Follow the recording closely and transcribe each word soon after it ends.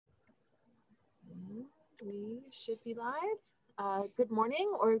We should be live. Good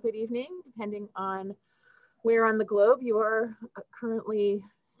morning or good evening, depending on where on the globe you are currently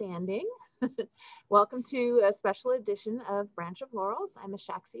standing. Welcome to a special edition of Branch of Laurels. I'm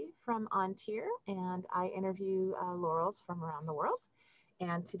Ashaxi from On Tier, and I interview laurels from around the world.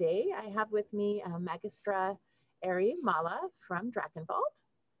 And today I have with me Magistra Eri Mala from Drachenwald.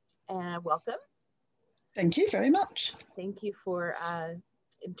 Welcome. Thank you very much. Thank you for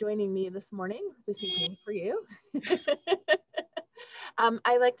joining me this evening for you.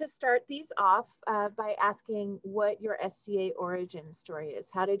 I like to start these off by asking what your SCA origin story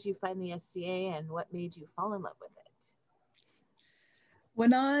is. How did you find the SCA and what made you fall in love with it?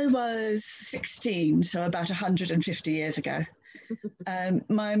 When I was 16, so about 150 years ago,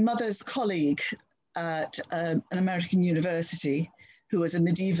 my mother's colleague at an American university, who was a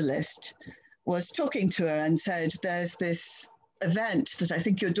medievalist, was talking to her and said, there's this event that I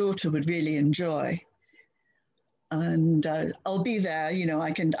think your daughter would really enjoy. And I'll be there, you know,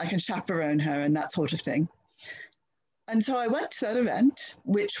 I can chaperone her and that sort of thing. And so I went to that event,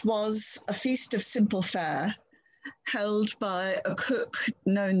 which was a feast of simple fare held by a cook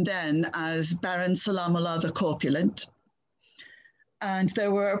known then as Baron Salamullah the Corpulent. And there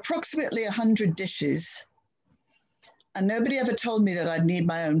were approximately 100 dishes. And nobody ever told me that I'd need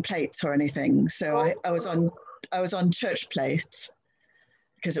my own plates or anything. So I was on church plates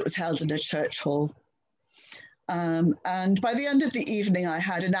because it was held in a church hall. And by the end of the evening, I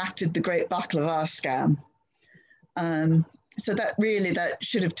had enacted the great baklava scam. So that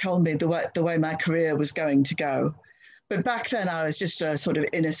should have told me the way my career was going to go. But back then I was just a sort of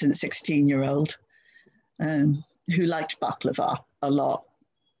innocent 16-year-old who liked baklava a lot.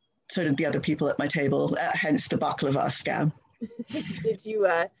 So did the other people at my table, hence the baklava scam.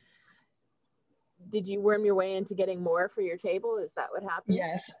 Did you worm your way into getting more for your table? Is that what happened?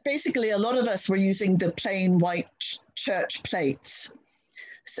 Yes. Basically, a lot of us were using the plain white church plates.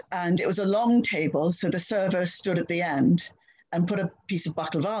 And it was a long table, so the server stood at the end and put a piece of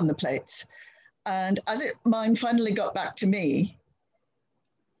baklava on the plates. And as mine finally got back to me,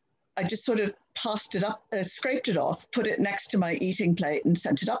 I just sort of passed it up, scraped it off, put it next to my eating plate and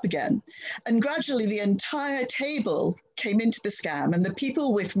sent it up again. And gradually the entire table came into the scam, and the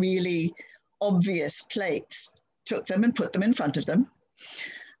people with really obvious plates took them and put them in front of them.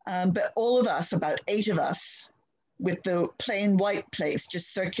 But all of us, about 8 of us, with the plain white plates,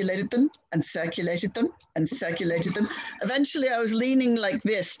 just circulated them and circulated them and circulated them. Eventually I was leaning like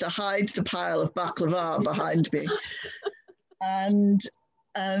this to hide the pile of baklava behind me. And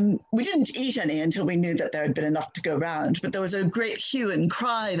we didn't eat any until we knew that there had been enough to go round, but there was a great hue and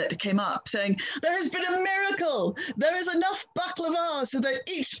cry that came up saying, there has been a miracle. There is enough baklava so that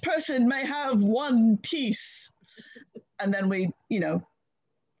each person may have one piece. And then we,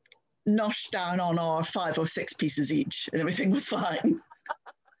 noshed down on our 5 or 6 pieces each and everything was fine.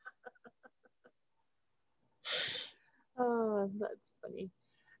 Oh, that's funny.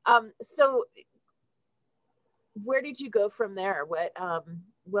 So where did you go from there?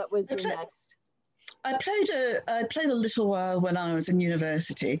 What was your next? I played a little while when I was in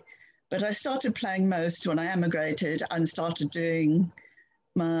university, but I started playing most when I emigrated and started doing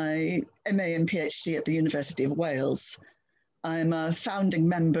my MA and PhD at the University of Wales. I'm a founding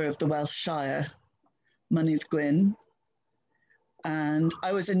member of the Welsh Shire, Mynydd Gwyn, and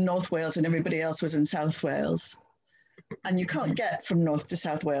I was in North Wales and everybody else was in South Wales. And you can't get from North to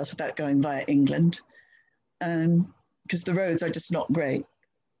South Wales without going via England, because the roads are just not great.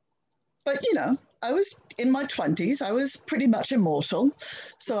 But, I was in my 20s, I was pretty much immortal.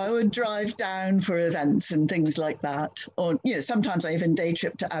 So I would drive down for events and things like that. Or, sometimes I even day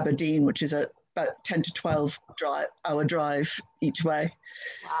trip to Aberdeen, which is about 10 to 12 hour drive each way.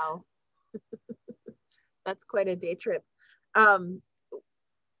 Wow. That's quite a day trip.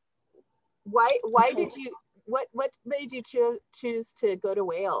 What made you choose to go to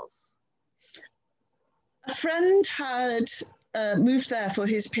Wales? A friend had moved there for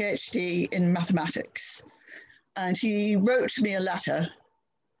his PhD in mathematics, and he wrote me a letter.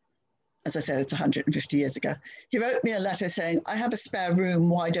 As I said, it's 150 years ago. He wrote me a letter saying, I have a spare room,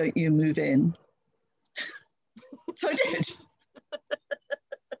 why don't you move in? So I did.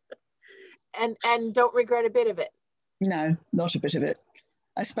 And don't regret a bit of it? No, not a bit of it.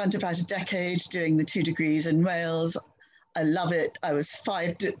 I spent about a decade doing the 2 degrees in Wales. I love it. I was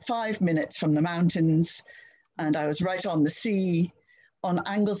 5 minutes from the mountains, and I was right on the sea. On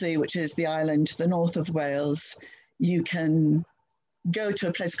Anglesey, which is the island to the north of Wales, you can go to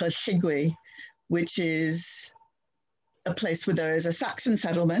a place called Llygwy, which is a place where there is a Saxon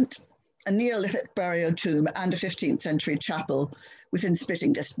settlement, a Neolithic burial tomb, and a 15th century chapel within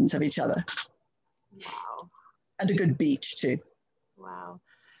spitting distance of each other. Wow. And a good beach too. Wow.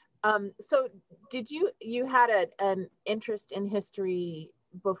 So you had an interest in history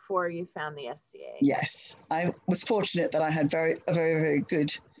before you found the FCA? Yes, I was fortunate that I had a very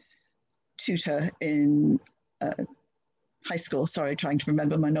good tutor in high school. Sorry, trying to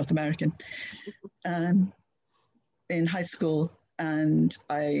remember my North American. In high school, and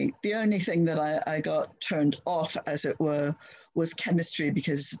the only thing that I got turned off, as it were, was chemistry,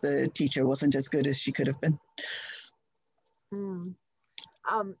 because the teacher wasn't as good as she could have been. Mm.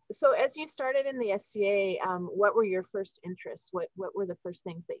 So as you started in the SCA, what were your first interests? What were the first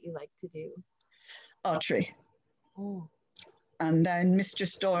things that you liked to do? Archery. Oh. And then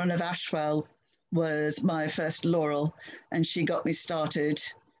Mistress Doran of Ashwell was my first Laurel, and she got me started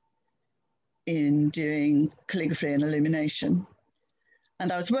in doing calligraphy and illumination.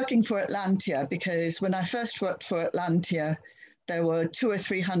 And I was working for Atlantia, because when I first worked for Atlantia, there were 200 or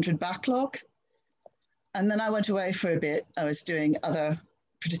 300 backlog. And then I went away for a bit. I was doing other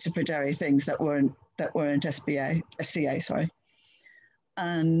participatory things that weren't SCA, sorry.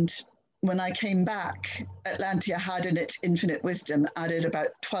 And when I came back, Atlantia had, in its infinite wisdom, added about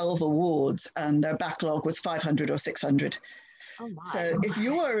 12 awards, and their backlog was 500 or 600. Oh my. So if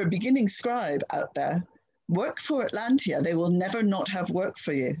you are a beginning scribe out there, work for Atlantia. They will never not have work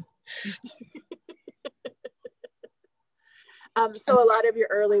for you. So a lot of your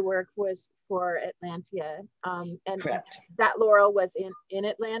early work was for Atlantia, and correct. That Laurel was in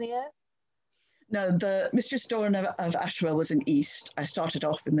Atlantia? No, the Mistress Doran of Ashwell was in East. I started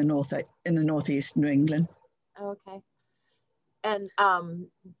off in the northeast New England. Okay. And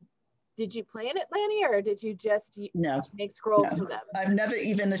did you play in Atlantia, or did you just make scrolls for them? I've never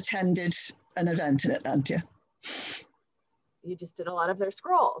even attended an event in Atlantia. You just did a lot of their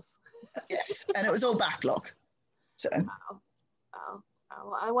scrolls. Yes, and it was all backlog. So. Wow.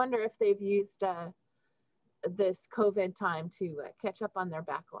 Well, I wonder if they've used this COVID time to catch up on their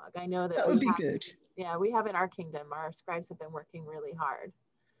backlog. I know that would be good. Yeah, we have in our kingdom, our scribes have been working really hard,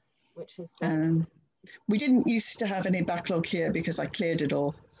 which has been. We didn't used to have any backlog here because I cleared it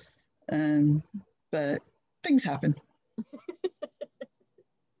all, but things happen.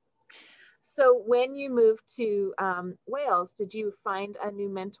 So when you moved to Wales, did you find a new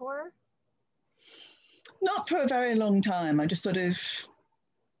mentor? Not for a very long time. I just sort of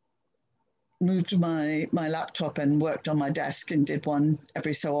moved my laptop and worked on my desk and did one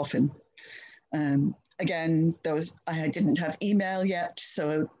every so often. Again, I didn't have email yet,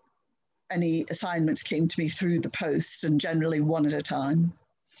 so any assignments came to me through the post, and generally one at a time.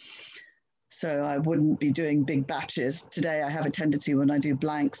 So I wouldn't be doing big batches. Today I have a tendency, when I do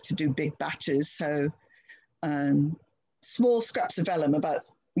blanks, to do big batches. So small scraps of vellum, about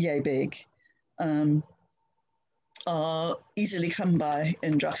yay big, are easily come by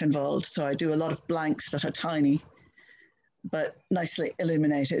in Drachenwald. So I do a lot of blanks that are tiny, but nicely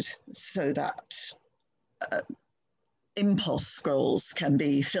illuminated, so that impulse scrolls can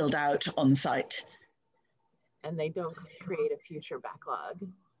be filled out on site. And they don't create a future backlog.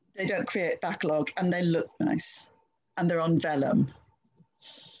 They don't create backlog, and they look nice, and they're on vellum.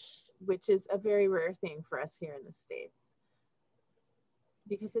 Which is a very rare thing for us here in the States,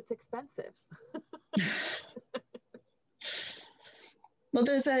 because it's expensive. Well,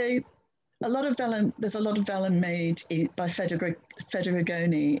 there's a lot of vellum. There's a lot of vellum made by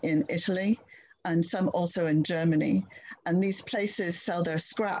Federigoni in Italy, and some also in Germany. And these places sell their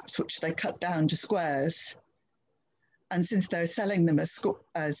scraps, which they cut down to squares. And since they're selling them as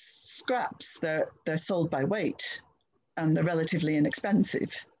scraps, they're sold by weight, and they're relatively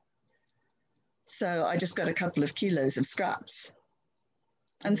inexpensive. So I just got a couple of kilos of scraps,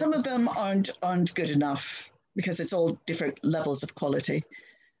 and some of them aren't good enough, because it's all different levels of quality.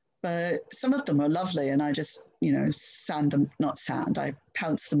 But some of them are lovely, and I just, I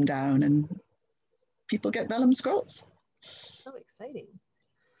pounce them down, and people get vellum scrolls. So exciting.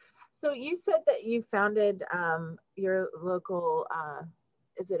 So you said that you founded your local,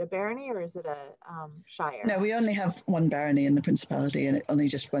 is it a barony or is it a shire? No, we only have one barony in the Principality, and it only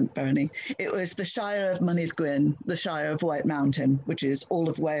just went barony. It was the Shire of Mynyddyg, the Shire of White Mountain, which is all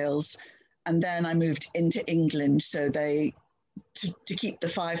of Wales. And then I moved into England, so to keep the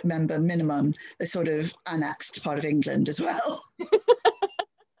 5-member minimum, they sort of annexed part of England as well.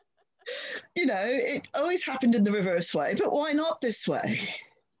 It always happened in the reverse way, but why not this way?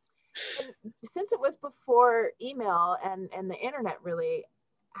 And since it was before email and the internet, really,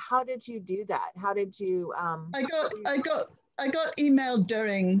 how did you do that? How did you? I got emailed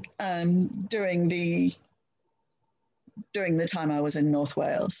during the time I was in North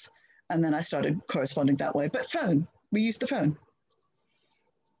Wales, and then I started corresponding that way. But phone, we used the phone.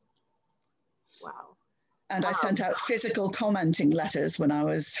 Wow. And I sent out physical commenting letters when I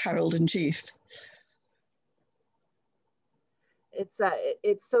was Herald-in-Chief.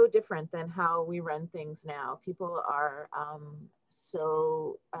 It's so different than how we run things now. People are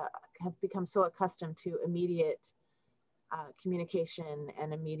have become so accustomed to immediate communication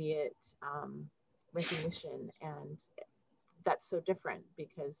and immediate recognition, and that's so different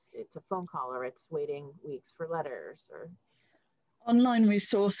because it's a phone call or it's waiting weeks for letters. Or online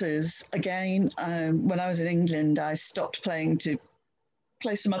resources, again, when I was in England, I stopped playing to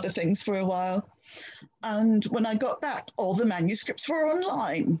play some other things for a while. And when I got back, all the manuscripts were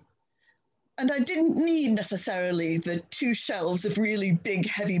online. And I didn't need necessarily the 2 shelves of really big,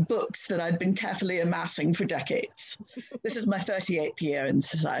 heavy books that I'd been carefully amassing for decades. This is my 38th year in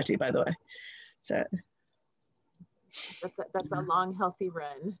society, by the way. So that's a long, healthy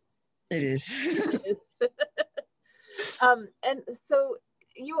run. It is. It's and so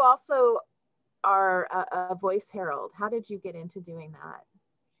you also are a voice herald. How did you get into doing that?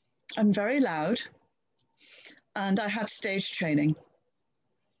 I'm very loud, and I have stage training,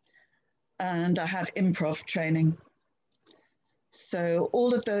 and I have improv training. So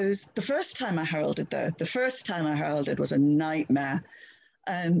all of those, the first time I heralded was a nightmare.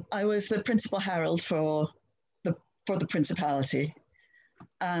 I was the principal herald for the Principality.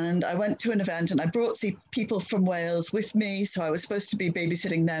 And I went to an event and I brought people from Wales with me. So I was supposed to be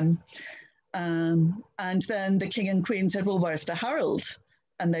babysitting them. And then the King and Queen said, well, where's the herald?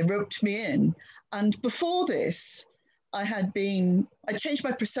 And they roped me in. And before this, I changed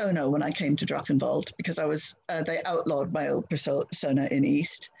my persona when I came to Drachenwald because they outlawed my old persona in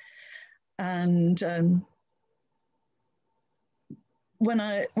East. And when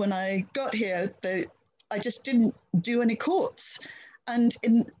I got here, I just didn't do any courts. And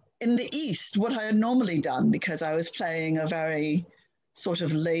in the East, what I had normally done, because I was playing a very sort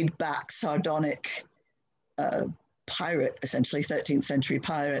of laid back, sardonic pirate, essentially 13th century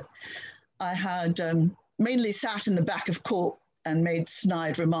pirate, I had mainly sat in the back of court and made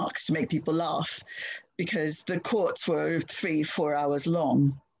snide remarks to make people laugh because the courts were 3-4 hours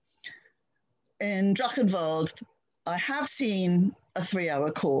long. In Drachenwald, I have seen a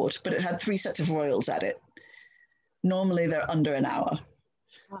 3-hour court, but it had 3 sets of royals at it. Normally they're under an hour.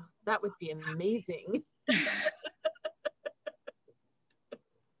 Oh, that would be amazing.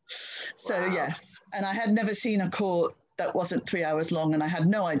 So wow. Yes, and I had never seen a court that wasn't 3 hours long, and I had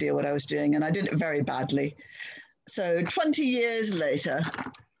no idea what I was doing, and I did it very badly. So 20 years later,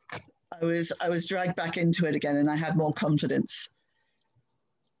 I was dragged back into it again, and I had more confidence.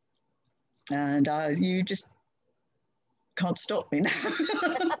 And you just can't stop me now.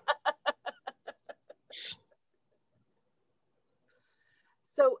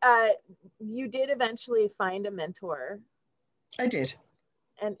 So you did eventually find a mentor. I did.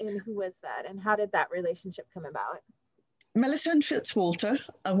 And who was that? And how did that relationship come about? Millicent Fitzwalter.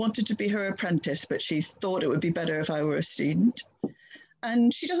 I wanted to be her apprentice, but she thought it would be better if I were a student.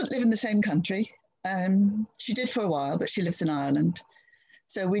 And she doesn't live in the same country. She did for a while, but she lives in Ireland.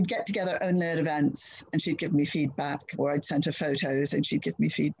 So we'd get together only at events and she'd give me feedback, or I'd send her photos and she'd give me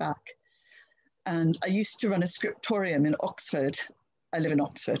feedback. And I used to run a scriptorium in Oxford. I live in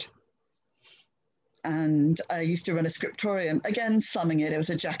Oxford. And I used to run a scriptorium, again, slumming it. It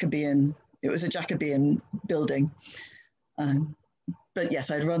was a Jacobean building. But yes,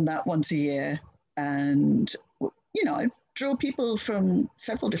 I'd run that once a year. And, I drew people from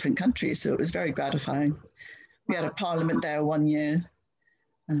several different countries. So it was very gratifying. We had a parliament there one year.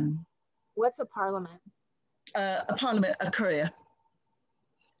 What's a parliament? A courier.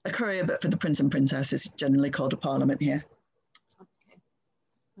 A courier, but for the prince and princess is generally called a parliament here. Okay.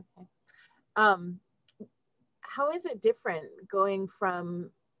 How is it different going from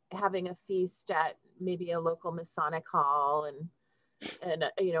having a feast at maybe a local Masonic hall and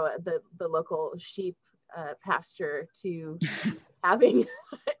the local sheep pasture to having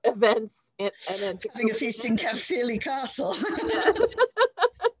events and having a feast in Caerphilly Castle? Yeah.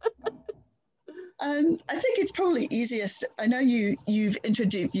 I think it's probably easiest. I know you've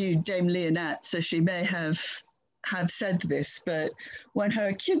introduced Dame Leonette, so she may have said this, but when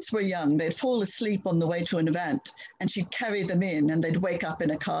her kids were young, they'd fall asleep on the way to an event and she'd carry them in and they'd wake up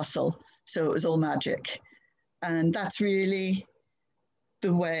in a castle. So it was all magic. And that's really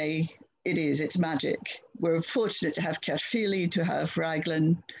the way it is. It's magic. We're fortunate to have Caerphilly, to have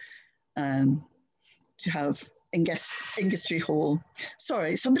Raglan, to have Industry Hall.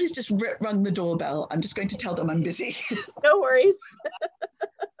 Sorry, somebody's just rung the doorbell. I'm just going to tell them I'm busy. No worries.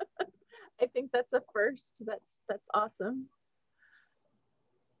 I think that's a first. That's awesome.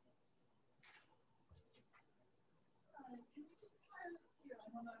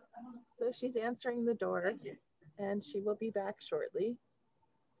 So she's answering the door, and she will be back shortly.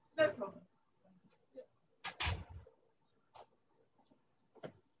 No problem.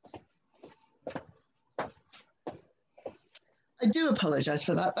 I do apologize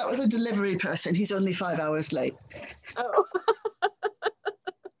for that. That was a delivery person. He's only 5 hours late. Oh.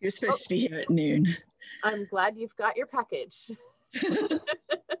 You're supposed to be here at noon. I'm glad you've got your package.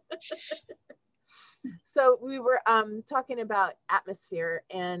 So we were talking about atmosphere,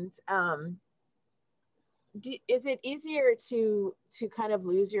 and is it easier to kind of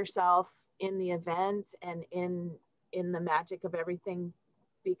lose yourself in the event and in the magic of everything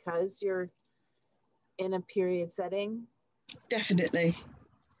because you're in a period setting? Definitely.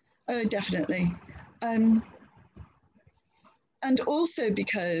 Oh, definitely. And also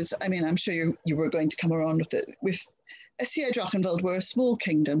because, I mean, I'm sure you were going to come around with it. With SCA Drachenwald, we're a small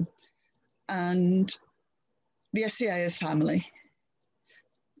kingdom, and the SCA is family.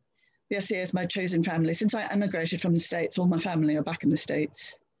 The SCA is my chosen family. Since I emigrated from the States, all my family are back in the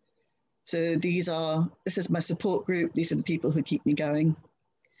States. So this is my support group. These are the people who keep me going.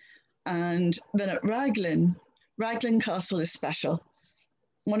 And then at Raglan Castle is special.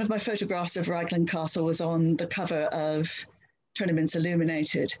 One of my photographs of Raglan Castle was on the cover of Tournaments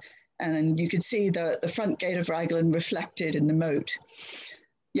Illuminated, and you could see the front gate of Raglan reflected in the moat.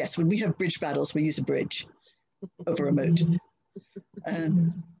 Yes, when we have bridge battles, we use a bridge over a moat.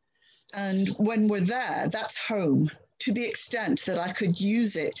 And when we're there, that's home, to the extent that I could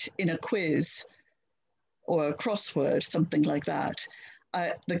use it in a quiz or a crossword, something like that.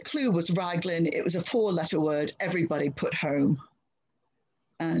 The clue was Raglan. It was a 4-letter word. Everybody put home.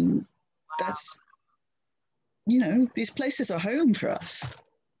 And that's, these places are home for us.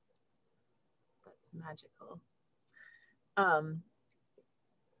 That's magical.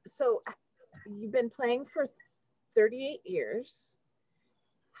 So you've been playing for 38 years.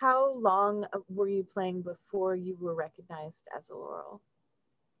 How long were you playing before you were recognized as a Laurel?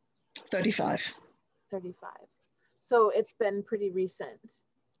 35. 35. So it's been pretty recent.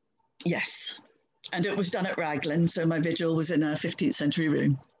 Yes. And it was done at Raglan, so my vigil was in a 15th century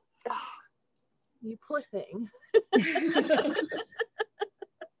room. Oh, you poor thing.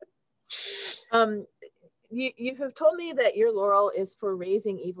 You have told me that your Laurel is for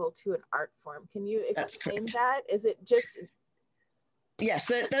raising evil to an art form. Can you explain that? Is it just...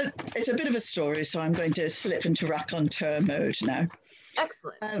 Yes, it's a bit of a story, so I'm going to slip into raconteur mode now.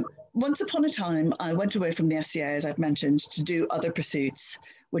 Excellent. Once upon a time, I went away from the SCA, as I've mentioned, to do other pursuits,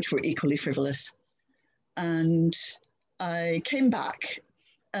 which were equally frivolous. And I came back,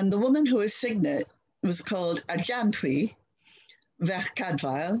 and the woman who was signet was called Arganthui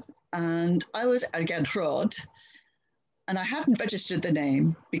Vercadvail, and I was Argantrod, and I hadn't registered the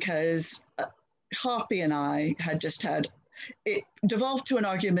name because Harpy and I had just had, it devolved to an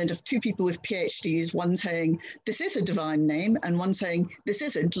argument of two people with PhDs, one saying, this is a divine name, and one saying, this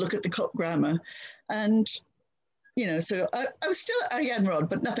isn't, look at the grammar. And, so I was still Arganrod,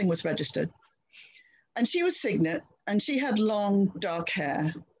 but nothing was registered. And she was signet, and she had long, dark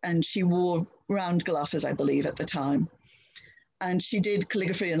hair, and she wore round glasses, I believe, at the time. And she did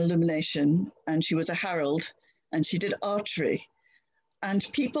calligraphy and illumination, and she was a herald, and she did archery. And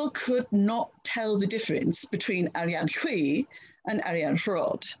people could not tell the difference between Ariane Hui and Ariane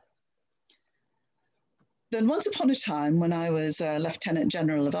Rod. Then once upon a time, when I was a Lieutenant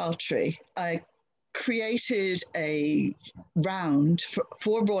General of Archery, I created a round,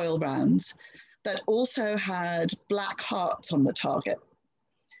 4 royal rounds, that also had black hearts on the target.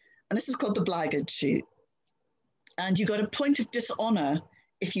 And this is called the blackguard shoot. And you got a point of dishonor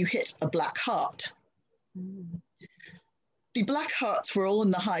if you hit a black heart. Mm. The black hearts were all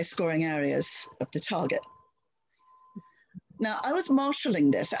in the high scoring areas of the target. Now, I was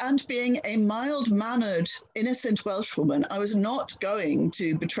marshalling this, and being a mild-mannered, innocent Welshwoman, I was not going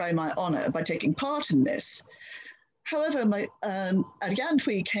to betray my honor by taking part in this. However, my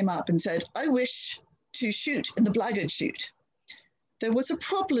Arganthui came up and said, I wish to shoot in the blackguard shoot. There was a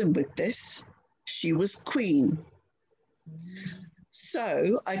problem with this. She was queen.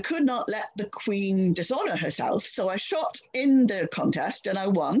 So I could not let the queen dishonor herself. So I shot in the contest and I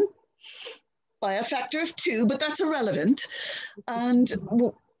won by a factor of 2, but that's irrelevant. And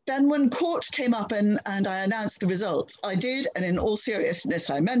then when court came up and I announced the results, I did, and in all seriousness,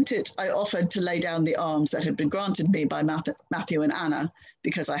 I meant it. I offered to lay down the arms that had been granted me by Matthew and Anna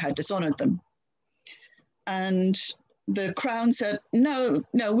because I had dishonored them. And the crown said, no,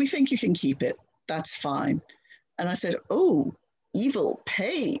 we think you can keep it. That's fine. And I said, oh, evil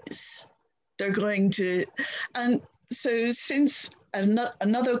pays. They're going to, and so since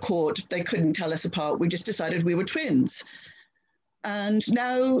another court, they couldn't tell us apart, we just decided we were twins. And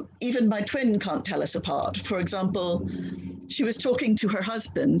now even my twin can't tell us apart. For example, she was talking to her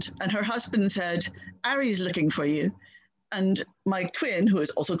husband, and her husband said, Ari's looking for you. And my twin, who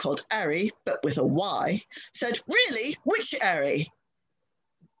is also called Ari, but with a Y, said, really? Which Ari?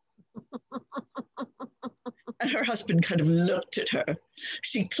 And her husband kind of looked at her.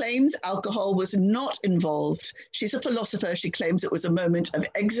 She claims alcohol was not involved. She's a philosopher. She claims it was a moment of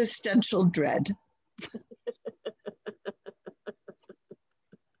existential dread.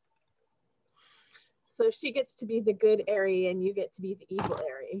 So she gets to be the good Ari and you get to be the evil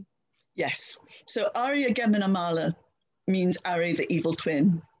Ari. Yes. So Arya Geminamala means Ari, the evil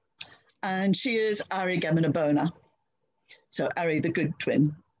twin. And she is Ari Geminabona. So Ari, the good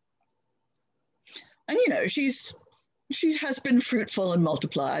twin. And, you know, she has been fruitful and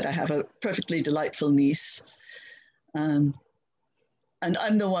multiplied. I have a perfectly delightful niece. And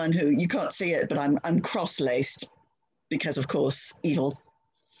I'm the one who, you can't see it, but I'm cross-laced because, of course, evil.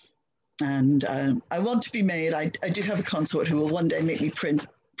 And I want to be made, I do have a consort who will one day make me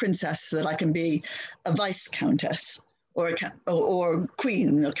princess so that I can be a vice countess or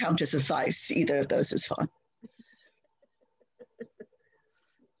queen or countess of vice. Either of those is fine.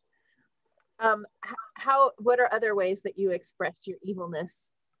 What are other ways that you express your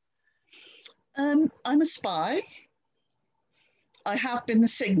evilness? I'm a spy. I have been the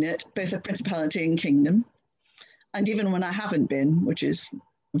signet, both of principality and kingdom. And even when I haven't been, which is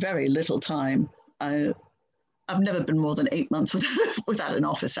very little time, I've never been more than 8 months without an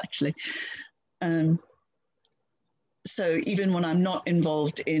office, actually. So even when I'm not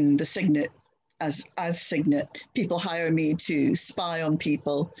involved in the signet, as signet, people hire me to spy on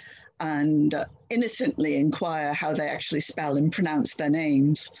people and innocently inquire how they actually spell and pronounce their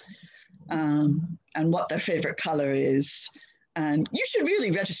names, and what their favorite color is. And you should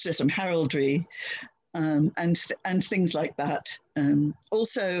really register some heraldry, and things like that.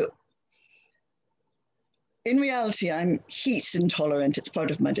 Also, in reality, I'm heat intolerant. It's part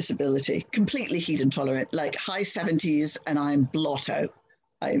of my disability, completely heat intolerant, like high 70s and I'm blotto.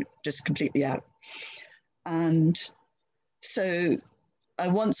 I'm just completely out. And so I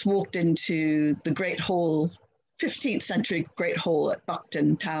once walked into the Great Hall, 15th century Great Hall at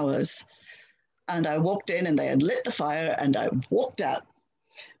Buckton Towers. And I walked in and they had lit the fire and I walked out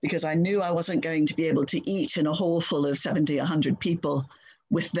because I knew I wasn't going to be able to eat in a hall full of 70, 100 people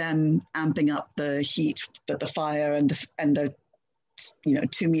with them amping up the heat that the fire and the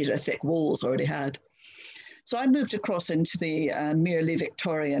 2-meter thick walls already had. So I moved across into the merely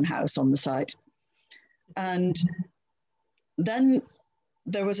Victorian house on the site. And then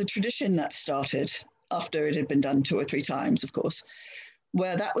there was a tradition that started after it had been done 2 or 3 times, of course,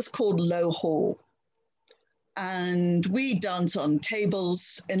 where that was called Low Hall. And we dance on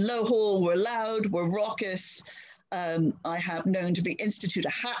tables in Low Hall. We're loud, we're raucous. I have known to institute a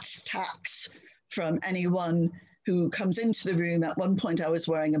hat tax from anyone who comes into the room. At one point, I was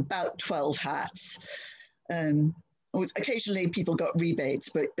wearing about 12 hats. Occasionally, people got rebates,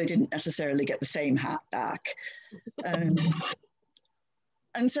 but they didn't necessarily get the same hat back. And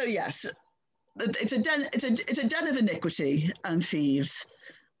so, yes, it's a den of iniquity and thieves,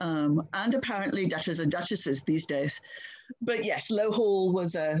 and apparently debtors and duchesses these days. But yes, Low Hall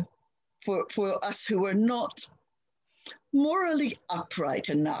was for us who were not morally upright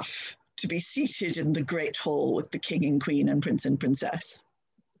enough to be seated in the Great Hall with the king and queen and prince and princess.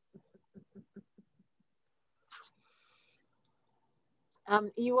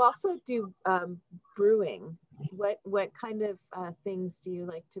 You also do brewing. What kind of things do you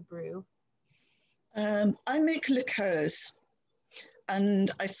like to brew? I make liqueurs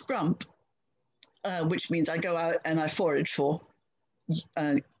and I scrump, which means I go out and I forage for,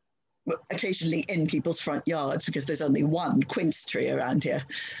 occasionally in people's front yards because there's only one quince tree around here.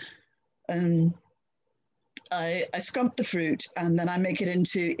 I scrump the fruit and then I make it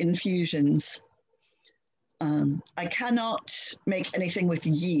into infusions. I cannot make anything with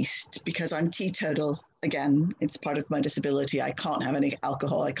yeast because I'm teetotal. Again, it's part of my disability. I can't have any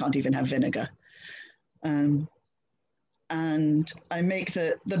alcohol. I can't even have vinegar. And I make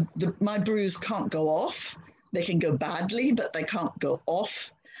my brews can't go off. They can go badly, but they can't go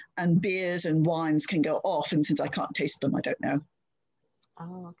off. And beers and wines can go off. And since I can't taste them, I don't know.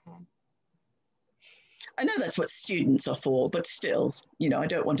 Oh, okay. I know that's what students are for, but still, I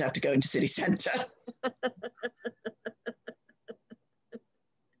don't want to have to go into city centre.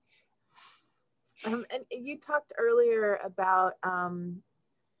 And you talked earlier about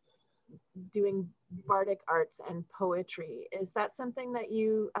doing bardic arts and poetry. Is that something that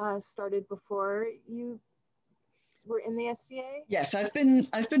you started before you were in the SCA? Yes, I've been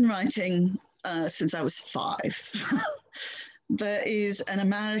writing since I was 5. There is an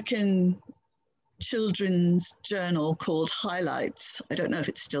American children's journal called Highlights. I don't know if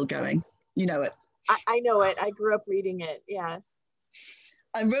it's still going. You know it. I know it. I grew up reading it. Yes.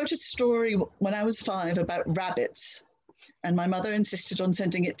 I wrote a story when I was 5 about rabbits, and my mother insisted on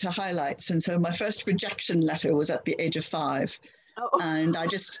sending it to Highlights. And so my first rejection letter was at the age of 5. Oh. And I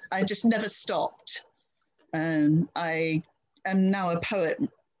just never stopped. And I am now a poet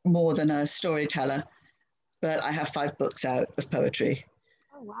more than a storyteller, but I have 5 books out of poetry.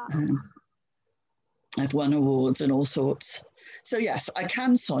 Oh, wow. I've won awards and all sorts. So yes, I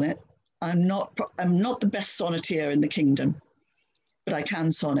can sonnet. I'm not the best sonneteer in the kingdom, but I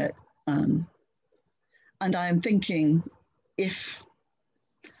can sonnet. And I am thinking, if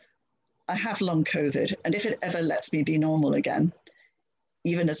I have long COVID, and if it ever lets me be normal again,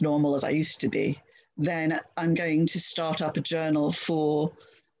 even as normal as I used to be, then I'm going to start up a journal for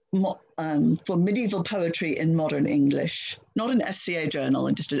medieval poetry in modern English, not an SCA journal,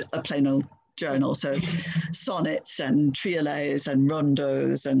 and just a plain old journal. So sonnets and triolets and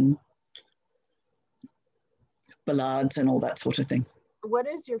rondos and ballades and all that sort of thing. What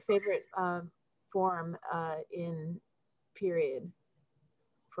is your favorite form in period?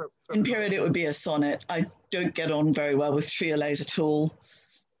 In period, it would be a sonnet. I don't get on very well with triolets at all.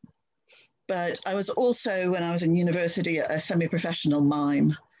 But I was also, when I was in university, a semi-professional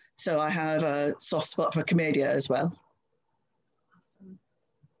mime. So I have a soft spot for commedia as well.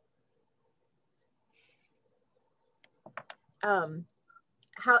 Awesome.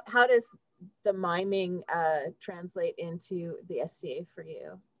 How does the miming translate into the SCA for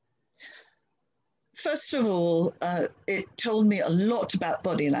you? First of all, it told me a lot about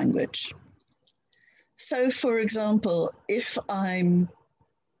body language. So, for example, if I'm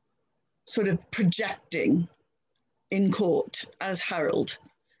sort of projecting in court as Harold,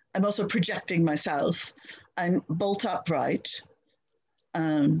 I'm also projecting myself. I'm bolt upright.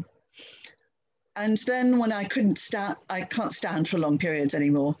 And then when I can't stand for long periods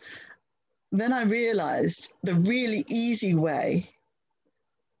anymore, then I realized the really easy way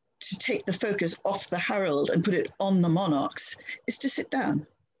to take the focus off the Harold and put it on the monarchs is to sit down.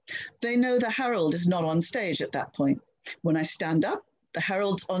 They know the Harold is not on stage at that point. When I stand up, the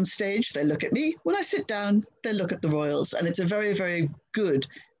Harold's on stage, they look at me. When I sit down, they look at the royals. And it's a very, very good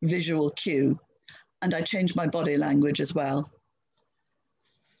visual cue. And I change my body language as well.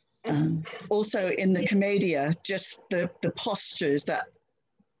 Also in the commedia, just the postures that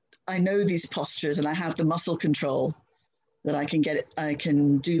I know these postures and I have the muscle control that I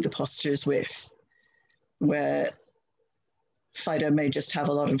can do the postures with, where Fido may just have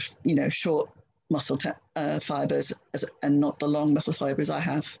a lot of, short muscle fibers and not the long muscle fibers I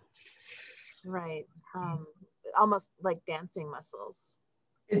have. Right. Almost like dancing muscles.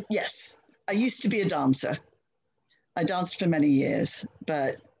 Yes. I used to be a dancer. I danced for many years,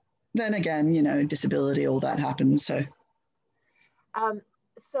 but then again, disability, all that happens.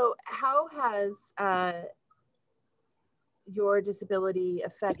 So how has your disability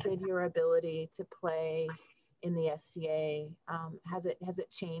affected your ability to play in the SCA? Has it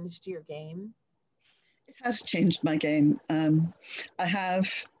changed your game? It has changed my game. I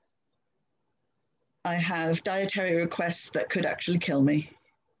have dietary requests that could actually kill me.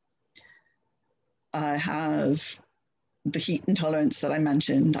 I have the heat intolerance that I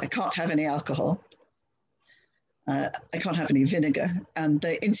mentioned. I can't have any alcohol. I can't have any vinegar. And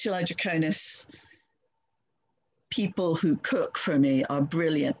the insula draconis people who cook for me are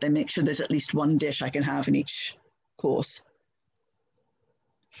brilliant. They make sure there's at least one dish I can have in each course.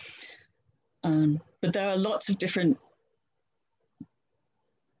 But there are lots of different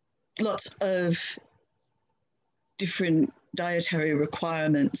dietary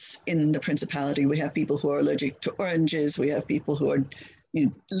requirements in the Principality. We have people who are allergic to oranges. We have people who are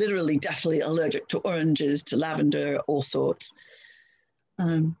literally deathly allergic to oranges, to lavender, all sorts.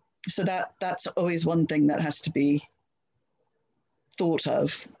 So that's always one thing that has to be thought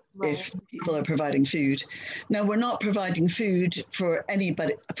of. Right. If people are providing food. Now, we're not providing food for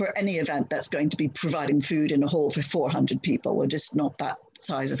anybody, for any event that's going to be providing food in a hall for 400 people. We're just not that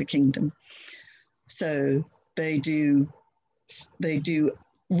size of a kingdom. So they do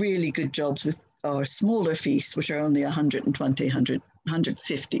really good jobs with our smaller feasts, which are only 120,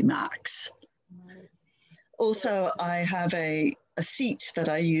 150 max. Right. Also, I have a seat that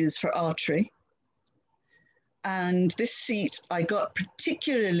I use for archery. And this seat I got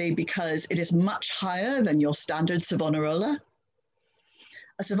particularly because it is much higher than your standard Savonarola.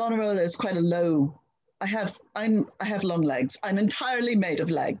 A Savonarola is quite a low. I have long legs. I'm entirely made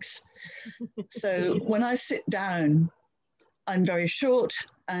of legs. So when I sit down, I'm very short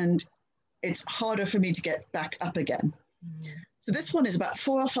and it's harder for me to get back up again. So this one is about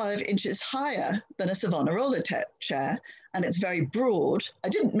 4 or 5 inches higher than a Savonarola chair, and it's very broad. I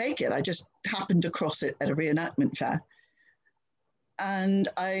didn't make it, I just happened across it at a reenactment fair. And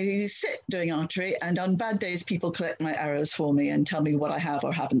I sit doing archery, and on bad days, people collect my arrows for me and tell me what I have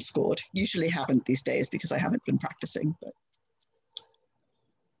or haven't scored. Usually haven't these days because I haven't been practicing. But.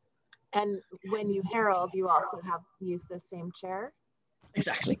 And when you herald, you also have used the same chair?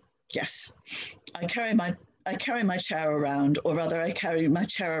 Exactly, yes. I carry my chair around, or rather I carry my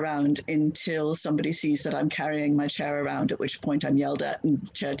chair around until somebody sees that I'm carrying my chair around, at which point I'm yelled at and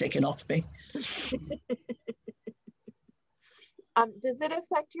the chair taken off me. Does it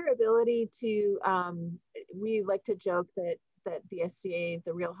affect your ability to, we like to joke that the SCA,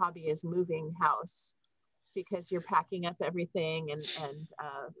 the real hobby is moving house, because you're packing up everything and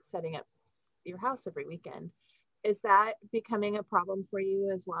setting up your house every weekend. Is that becoming a problem for you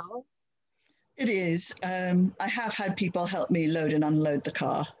as well? It is. I have had people help me load and unload the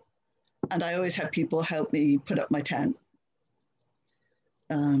car, and I always have people help me put up my tent.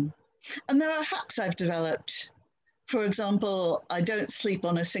 And there are hacks I've developed. For example, I don't sleep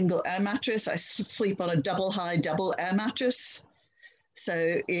on a single air mattress. I sleep on a double high, double air mattress.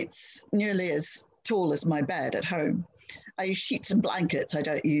 So it's nearly as tall as my bed at home. I use sheets and blankets. I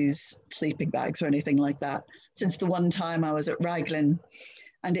don't use sleeping bags or anything like that. Since the one time I was at Raglan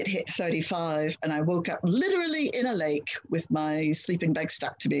and it hit 35 and I woke up literally in a lake with my sleeping bag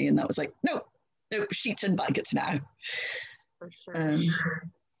stuck to me. And that was like, no, sheets and blankets now. For sure.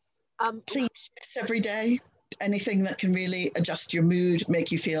 Clean sheets every day. Anything that can really adjust your mood,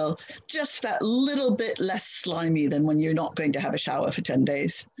 make you feel just that little bit less slimy than when you're not going to have a shower for 10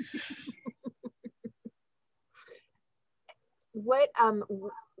 days. What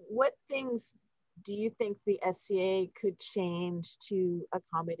things do you think the SCA could change to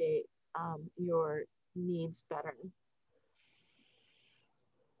accommodate your needs better?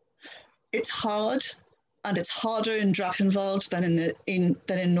 It's hard, and it's harder in Drachenwald than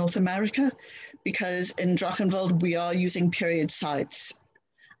in North America, because in Drachenwald we are using period sites,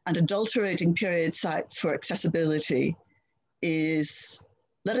 and adulterating period sites for accessibility is,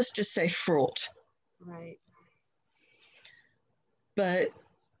 let us just say, fraught. Right. But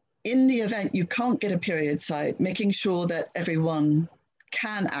in the event you can't get a period site, making sure that everyone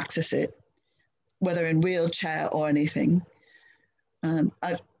can access it, whether in wheelchair or anything.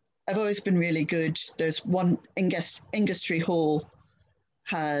 I've always been really good. There's one, Industry Hall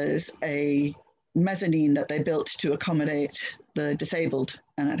has a mezzanine that they built to accommodate the disabled,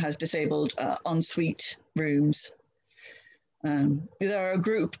 and it has disabled ensuite rooms. There are a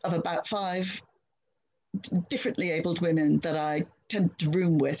group of about 5 differently abled women that I tend to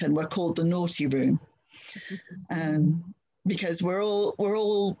room with, and we're called the naughty room, because we're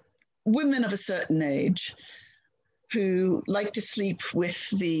all women of a certain age who like to sleep with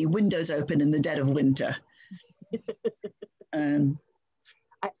the windows open in the dead of winter.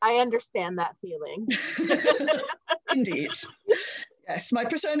 I understand that feeling. Indeed. Yes, my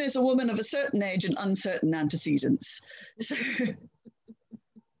persona is a woman of a certain age and uncertain antecedents.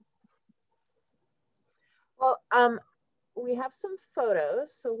 Well, we have some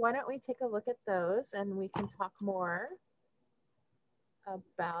photos, so why don't we take a look at those and we can talk more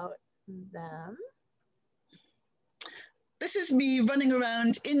about them. This is me running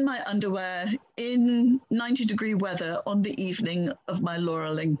around in my underwear in 90-degree weather on the evening of my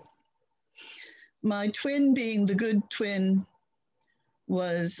laureling. My twin, being the good twin,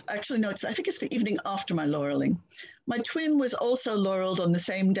 was actually, no, I think it's the evening after my laureling. My twin was also laureled on the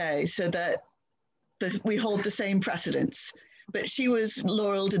same day, so that we hold the same precedence. But she was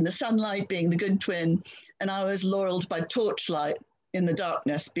laureled in the sunlight, being the good twin, and I was laureled by torchlight in the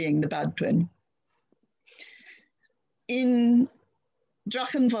darkness, being the bad twin. In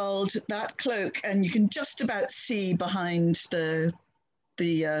Drachenwald, that cloak, and you can just about see behind the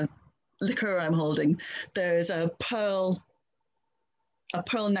liqueur I'm holding, there's a pearl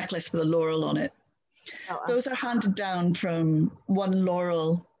necklace with a laurel on it. Those are handed down from one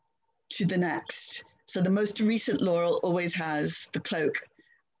laurel to the next. So the most recent laurel always has the cloak,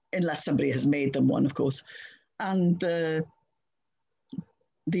 unless somebody has made them one, of course, and the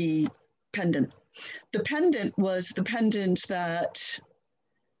pendant. The pendant was the pendant that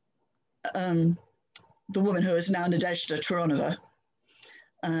the woman who is now Nadezhda Turonova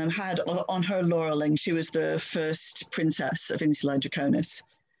had on her laureling. She was the first princess of Insula Draconis.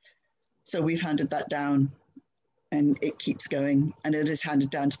 So we've handed that down, and it keeps going, and it is handed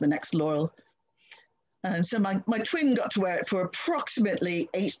down to the next laurel. So my twin got to wear it for approximately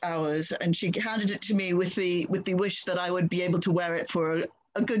 8 hours, and she handed it to me with the wish that I would be able to wear it for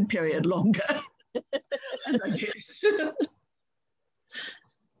a good period longer. And I did.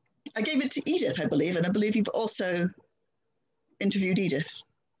 I gave it to Edith, I believe, and I believe you've also interviewed Edith.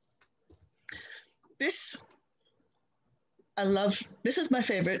 This is my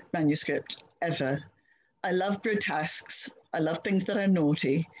favorite manuscript ever. I love grotesques. I love things that are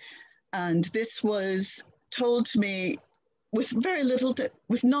naughty. And this was told to me with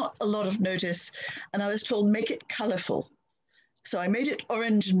with not a lot of notice. And I was told, make it colorful. So I made it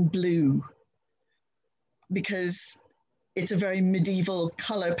orange and blue because it's a very medieval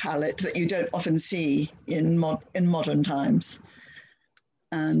color palette that you don't often see in modern times.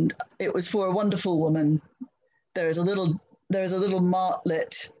 And it was for a wonderful woman. There is a little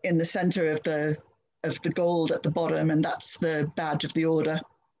martlet in the center of the gold at the bottom, and that's the badge of the order.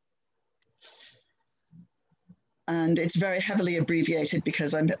 And it's very heavily abbreviated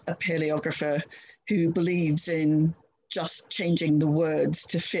because I'm a paleographer who believes in just changing the words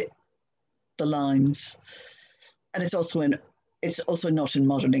to fit the lines. And it's also not in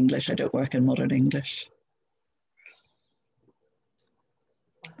modern English. I don't work in modern English.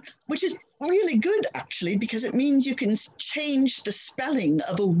 Which is really good, actually, because it means you can change the spelling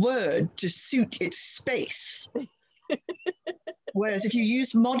of a word to suit its space. Whereas if you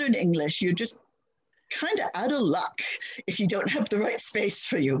use modern English, you're just kind of out of luck if you don't have the right space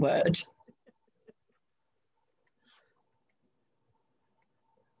for your word.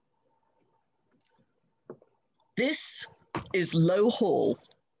 This is Low Hall.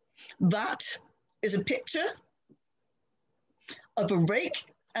 That is a picture of a rake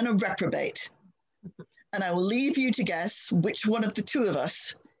and a reprobate. And I will leave you to guess which one of the two of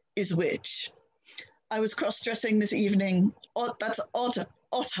us is which. I was cross-dressing this evening. That's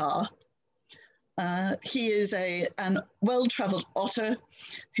Ottar. He is an well-traveled otter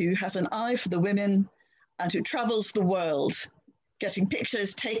who has an eye for the women and who travels the world, getting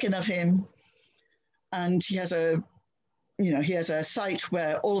pictures taken of him. And he has a site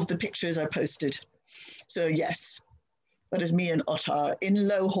where all of the pictures are posted. So yes, that is me and Ottar in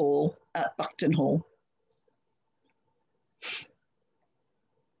Low Hall at Buckton Hall.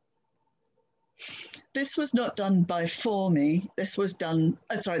 This was not done for me. This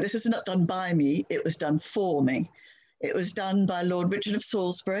is not done by me. It was done for me. It was done by Lord Richard of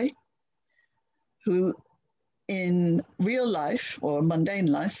Salisbury, who in real life or mundane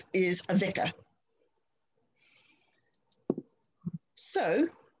life is a vicar. So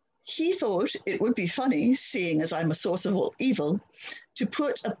he thought it would be funny, seeing as I'm a source of all evil, to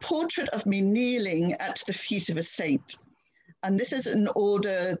put a portrait of me kneeling at the feet of a saint. And this is an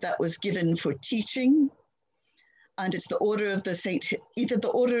order that was given for teaching. And it's the order of either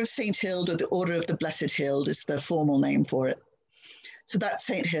the Order of St. Hild or the Order of the Blessed Hild is the formal name for it. So that's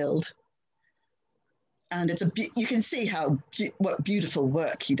St. Hild. And you can see what beautiful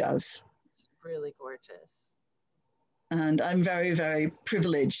work he does. It's really gorgeous. And I'm very, very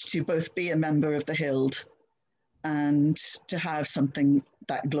privileged to both be a member of the Hild and to have something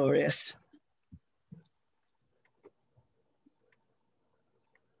that glorious.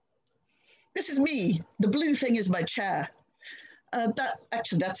 This is me. The blue thing is my chair.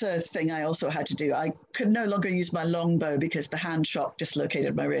 That's a thing I also had to do. I could no longer use my longbow because the hand shock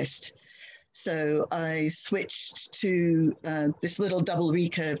dislocated my wrist. So I switched to this little double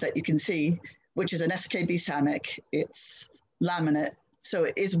recurve that you can see, which is an SKB Samick. It's laminate, so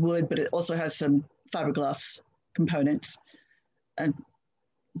it is wood, but it also has some fiberglass components and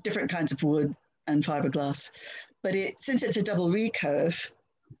different kinds of wood and fiberglass. But since it's a double recurve,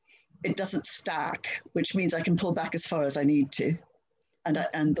 it doesn't stack, which means I can pull back as far as I need to, and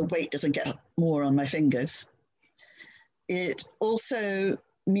the weight doesn't get more on my fingers. It also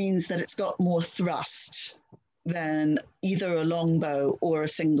means that it's got more thrust than either a longbow or a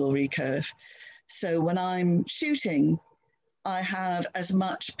single recurve. So when I'm shooting, I have as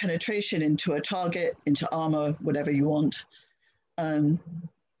much penetration into a target, into armor, whatever you want,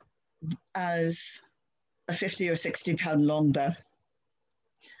 as a 50 or 60 pound longbow.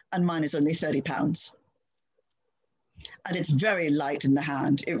 And mine is only 30 pounds. And it's very light in the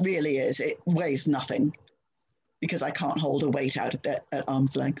hand. It really is. It weighs nothing because I can't hold a weight out at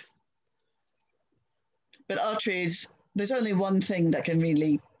arm's length. But there's only one thing that can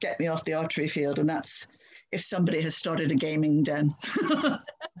really get me off the archery field, and that's if somebody has started a gaming den.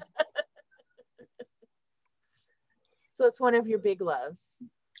 So it's one of your big loves.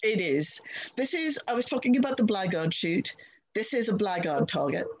 It is. I was talking about the blackguard shoot. This is a blackguard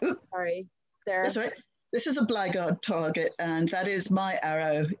target. Oops. Sorry. There. That's right. This is a blackguard target, and that is my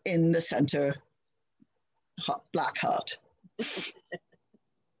arrow in the center, black heart.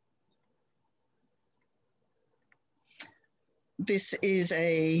 This is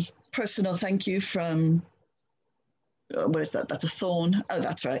a personal thank you from, what is that? That's a thorn. Oh,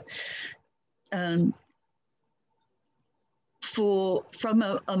 that's right. From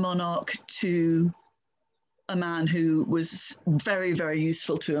a monarch to a man who was very, very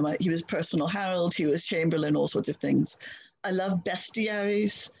useful to him. He was personal herald, he was chamberlain, all sorts of things. I love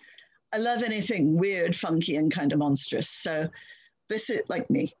bestiaries. I love anything weird, funky, and kind of monstrous. So this is like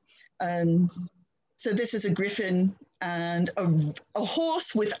me. So this is a griffin and a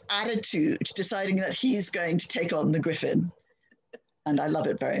horse with attitude deciding that he's going to take on the griffin. And I love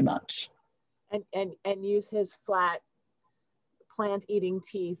it very much. And use his flat plant-eating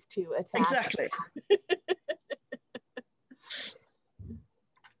teeth to attack. Exactly.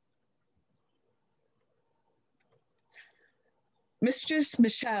 Mistress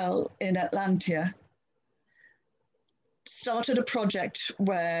Michelle in Atlantia started a project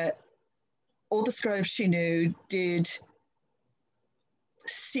where all the scribes she knew did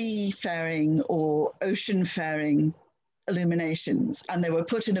seafaring or ocean-faring illuminations, and they were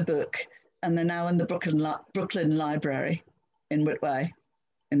put in a book, and they're now in the Brooklyn Library in Whitway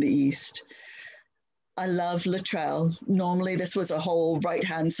in the East. I love Laurels. Normally this was a whole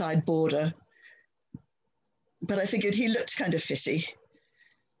right-hand side border, but I figured he looked kind of fishy.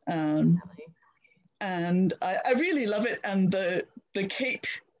 And I really love it. And the cape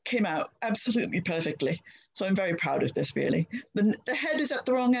came out absolutely perfectly. So I'm very proud of this, really. The head is at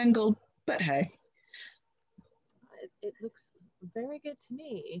the wrong angle, but hey. It looks very good to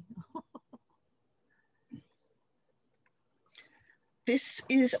me. This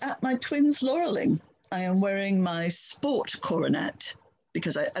is at my twins' laureling. I am wearing my sport coronet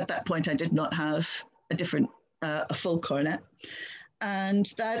because at that point I did not have a full coronet. And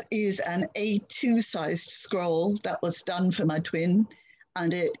that is an A2 sized scroll that was done for my twin.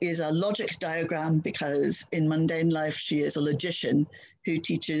 And it is a logic diagram because in mundane life, she is a logician who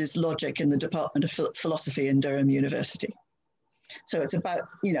teaches logic in the Department of Philosophy in Durham University. So it's about,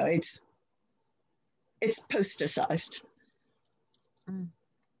 it's poster sized.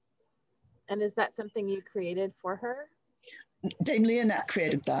 And is that something you created for her? Dame Leonette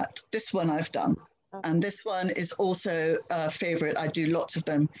created that. This one I've done. Okay. And this one is also a favorite. I do lots of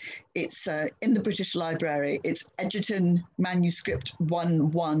them. It's in the British Library. It's Egerton Manuscript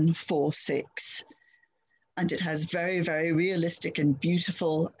 1146. And it has very, very realistic and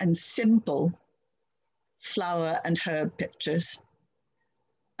beautiful and simple flower and herb pictures.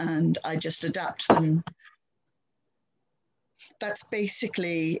 And I just adapt them. That's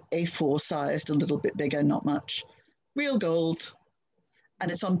basically A4 sized, a little bit bigger, not much. Real gold. And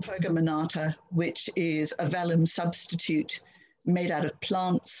it's on pergaminata, which is a vellum substitute made out of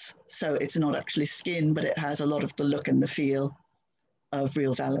plants. So it's not actually skin, but it has a lot of the look and the feel of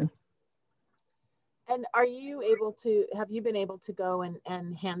real vellum. And have you been able to go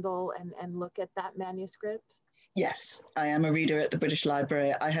and handle and look at that manuscript? Yes, I am a reader at the British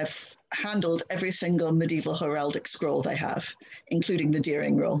Library. I have handled every single medieval heraldic scroll they have, including the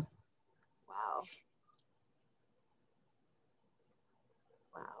Deering roll. Wow.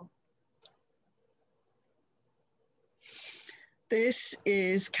 Wow. This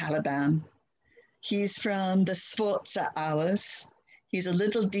is Caliban. He's from the Sforza Hours. He's a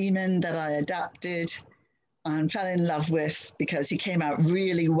little demon that I adapted and fell in love with because he came out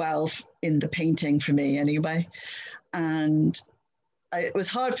really well in the painting for me anyway. And it was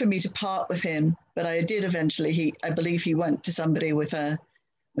hard for me to part with him, but I did eventually. I believe he went to somebody with an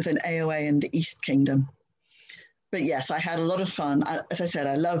AOA in the East Kingdom. But yes, I had a lot of fun. As I said,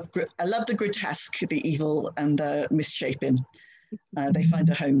 I love the grotesque, the evil, and the misshapen. They find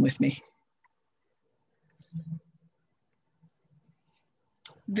a home with me.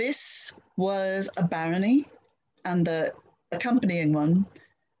 This was a barony, and the accompanying one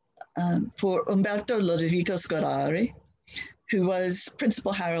for Umberto Lodovico Scorari, who was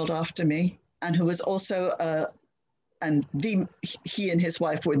principal herald after me, and who was also he and his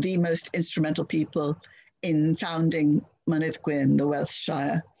wife were the most instrumental people in founding Mynydd Gwyn, the Welsh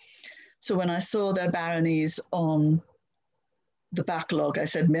Shire. So when I saw their baronies on the backlog, I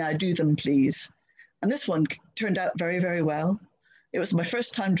said, may I do them, please? And this one turned out very, very well. It was my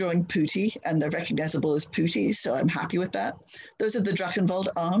first time drawing putti, and they're recognizable as putti, so I'm happy with that. Those are the Drachenwald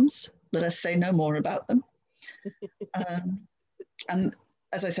arms. Let us say no more about them. And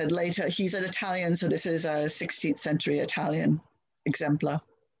as I said later, he's an Italian, so this is a 16th century Italian exemplar.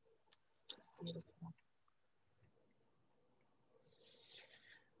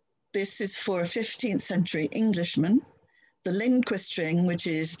 This is for a 15th century Englishman. The Lindquist string, which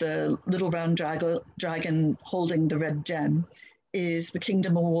is the little round dragon holding the red gem, is the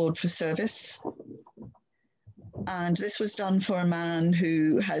Kingdom Award for Service. And this was done for a man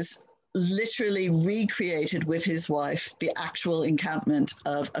who has literally recreated with his wife the actual encampment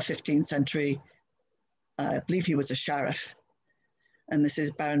of a 15th century, I believe he was a sheriff. And this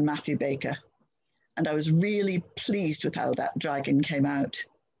is Baron Matthew Baker. And I was really pleased with how that dragon came out.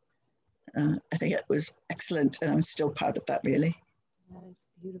 I think it was excellent, and I'm still proud of that, really. Yeah, it's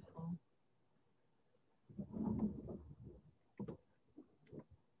beautiful.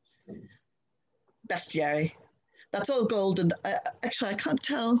 Bestiary. That's all gold, and actually I can't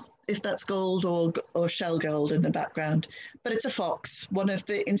tell if that's gold or shell gold in the background, but it's a fox. One of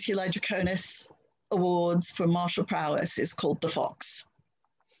the Insulae Draconis awards for martial prowess is called the fox.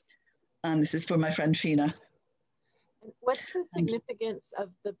 And this is for my friend Fina. What's the significance of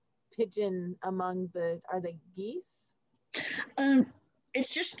the pigeon among are they geese?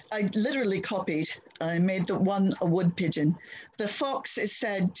 It's just, I literally copied. I made the one a wood pigeon. The fox is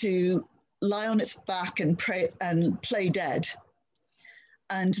said to lie on its back and play dead.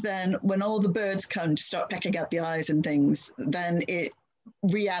 And then when all the birds come to start pecking out the eyes and things, then it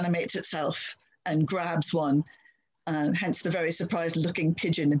reanimates itself and grabs one. Hence the very surprised looking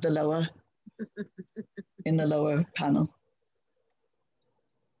pigeon in the lower panel.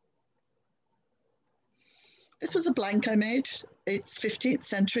 This was a blank I made. It's 15th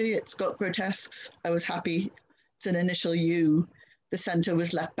century. It's got grotesques. I was happy. It's an initial U. The center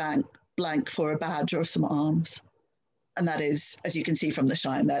was left blank for a badge or some arms. And that is, as you can see from the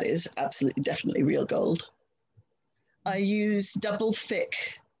shine, that is absolutely, definitely real gold. I use double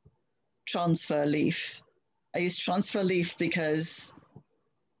thick transfer leaf. I use transfer leaf because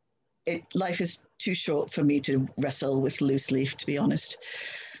life is too short for me to wrestle with loose leaf, to be honest.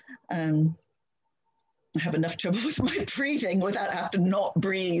 I have enough trouble with my breathing without having to not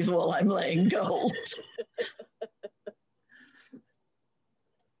breathe while I'm laying gold.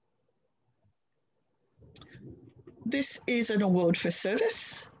 This is an award for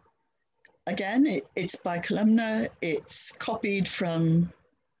service. Again, it's by columnar. It's copied from,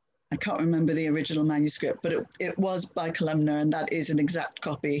 I can't remember the original manuscript, but it was by columnar, and that is an exact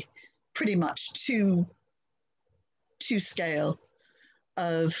copy, pretty much to scale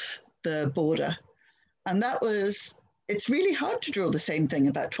of the border. And it's really hard to draw the same thing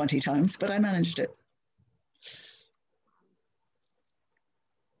about 20 times, but I managed it.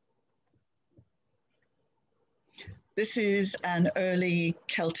 This is an early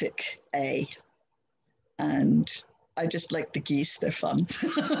Celtic A, and I just like the geese, they're fun.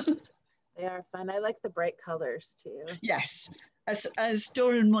 They are fun. I like the bright colors too. Yes. As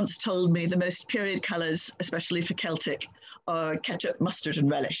Doran once told me, the most period colors, especially for Celtic, are ketchup, mustard,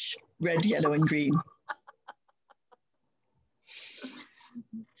 and relish, red, yellow, and green.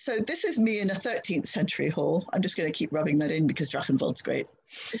 So this is me in a 13th century hall. I'm just going to keep rubbing that in because Drachenwald's great.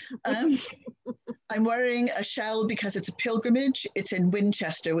 I'm wearing a shell because it's a pilgrimage. It's in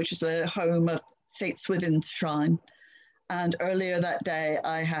Winchester, which is the home of St. Swithin's Shrine. And earlier that day,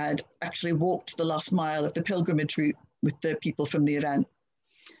 I had actually walked the last mile of the pilgrimage route with the people from the event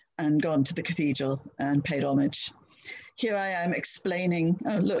and gone to the cathedral and paid homage. Here I am explaining,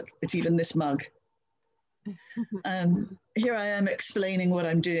 oh, look, it's even this mug. Here I am explaining what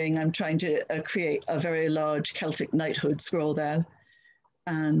I'm doing. I'm trying to create a very large Celtic knighthood scroll there.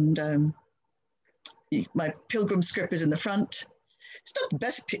 And my pilgrim script is in the front. It's not the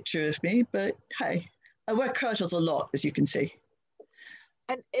best picture of me, but hey, I wear kirtles a lot, as you can see.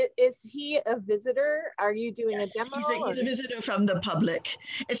 And is he a visitor? Are you doing Yes, a demo? He's a visitor from the public.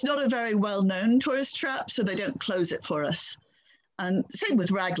 It's not a very well-known tourist trap, so they don't close it for us. And same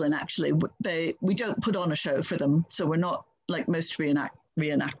with Raglan, actually. We don't put on a show for them, so we're not like most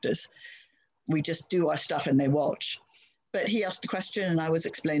reenactors. We just do our stuff and they watch. But he asked a question and I was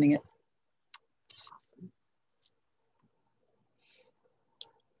explaining it. Awesome.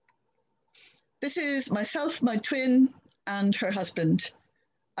 This is myself, my twin, and her husband.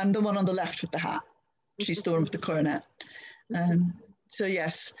 I'm the one on the left with the hat. She's the one with the coronet. So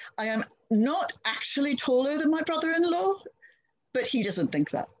yes, I am not actually taller than my brother-in-law, but he doesn't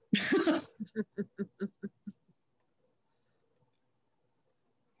think that.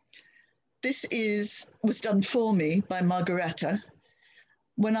 This was done for me by Margareta.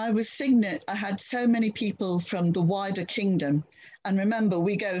 When I was signet, I had so many people from the wider kingdom. And remember,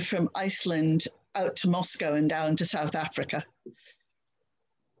 we go from Iceland out to Moscow and down to South Africa.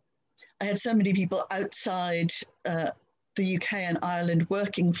 I had so many people outside the UK and Ireland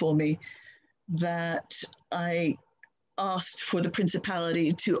working for me that I asked for the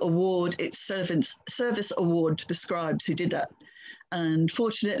Principality to award its service award to the scribes who did that. And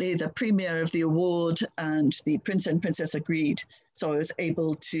fortunately, the premier of the award and the prince and princess agreed. So I was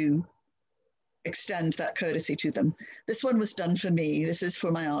able to extend that courtesy to them. This one was done for me. This is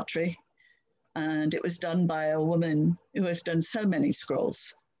for my archery. And it was done by a woman who has done so many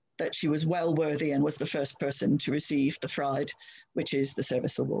scrolls that she was well worthy and was the first person to receive the Thryde, which is the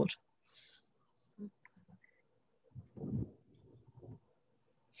service award.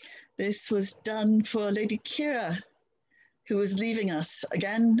 This was done for Lady Kira, who was leaving us.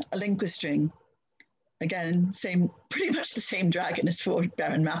 Again, a linguist string. Again, pretty much the same dragon as for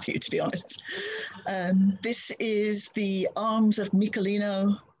Baron Matthew, to be honest. This is the arms of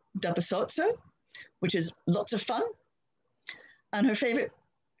Michelino da Basozzo, which is lots of fun. And her favorite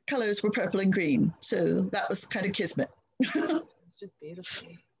colors were purple and green. So that was kind of kismet. It's just beautiful.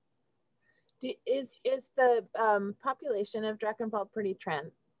 Is the population of Drachenwald pretty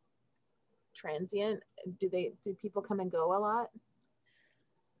transient? Do people come and go a lot?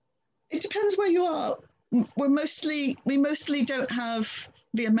 It depends where you are. We mostly don't have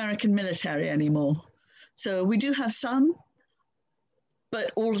the American military anymore. So we do have some,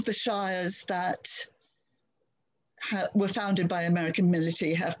 but all of the shires that were founded by American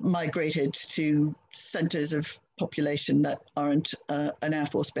military have migrated to centers of population that aren't an Air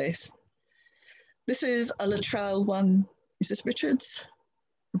Force base. This is a Latrell one. Is this Richards?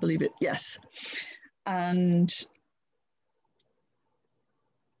 I believe it, yes. And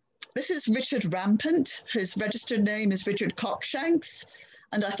this is Richard Rampant. His registered name is Richard Cockshanks.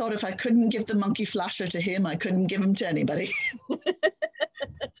 And I thought if I couldn't give the monkey flasher to him, I couldn't give him to anybody.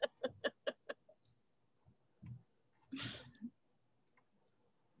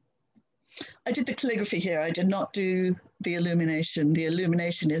 I did the calligraphy here. I did not do the illumination. The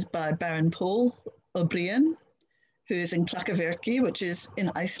illumination is by Baron Paul O'Brien, who is in Klakkavirki, which is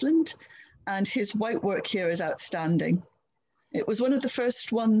in Iceland. And his white work here is outstanding. It was one of the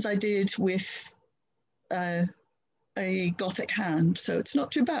first ones I did with a Gothic hand. So it's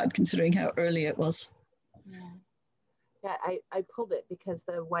not too bad considering how early it was. Yeah, I pulled it because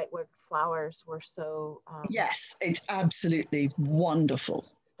the white work flowers were so... yes, it's absolutely wonderful.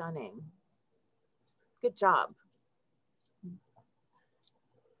 Stunning. Good job.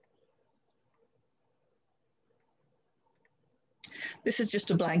 This is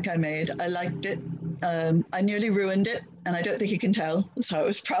just a blank I made. I liked it. I nearly ruined it, and I don't think you can tell, so I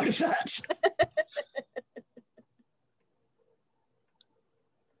was proud of that.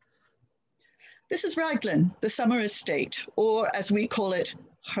 This is Raglan, the summer estate, or as we call it,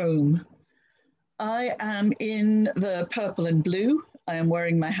 home. I am in the purple and blue. I am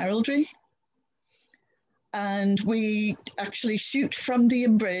wearing my heraldry. And we actually shoot from the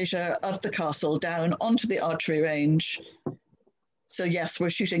embrasure of the castle down onto the archery range. So yes, we're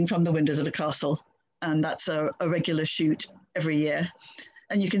shooting from the windows of the castle, and that's a regular shoot every year.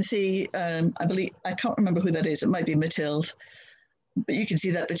 And you can see, I believe, I can't remember who that is, it might be Mathilde, but you can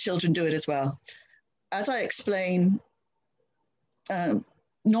see that the children do it as well. As I explain,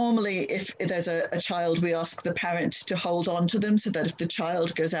 normally if there's a child, we ask the parent to hold on to them so that if the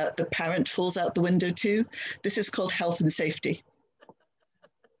child goes out, the parent falls out the window too. This is called health and safety.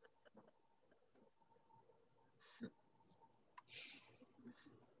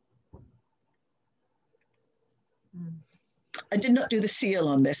 I did not do the seal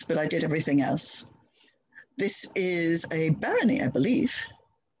on this, but I did everything else. This is a barony, I believe.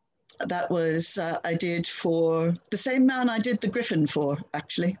 That was, I did for the same man I did the griffin for,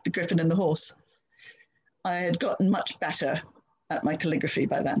 actually, the griffin and the horse. I had gotten much better at my calligraphy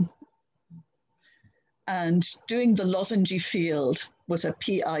by then. And doing the lozengey field was a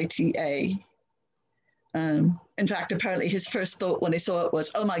PITA. In fact, apparently his first thought when he saw it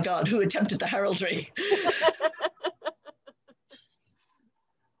was, oh my God, who attempted the heraldry?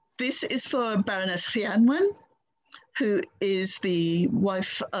 This is for Baroness Rhianwen, who is the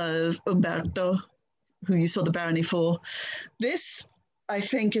wife of Umberto, who you saw the barony for. This, I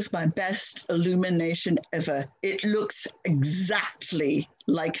think, is my best illumination ever. It looks exactly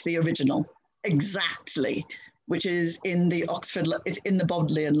like the original, exactly, which is in the Oxford, it's in the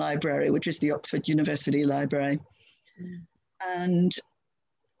Bodleian Library, which is the Oxford University Library. And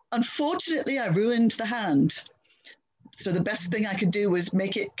unfortunately, I ruined the hand. So the best thing I could do was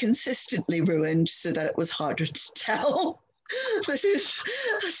make it consistently ruined so that it was harder to tell. This is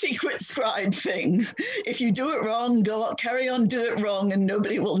a secret scribe thing. If you do it wrong, go on, carry on, do it wrong, and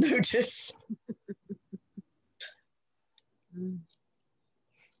nobody will notice.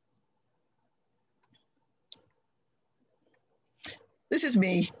 This is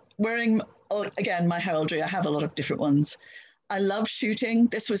me wearing, again, my heraldry. I have a lot of different ones. I love shooting.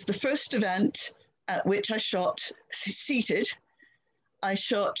 This was the first event at which I shot seated. I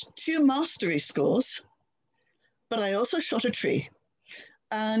shot 2 mastery scores, but I also shot a tree.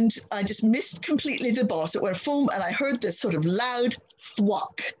 And I just missed completely the boss. It went full, and I heard this sort of loud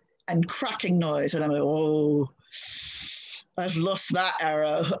thwack and cracking noise. And I'm like, oh, I've lost that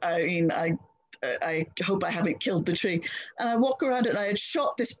arrow. I mean, I hope I haven't killed the tree. And I walk around it, and I had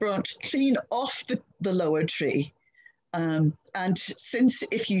shot this branch clean off the lower tree. And since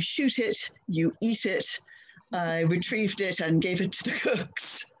if you shoot it, you eat it, I retrieved it and gave it to the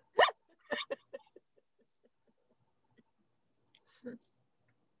cooks.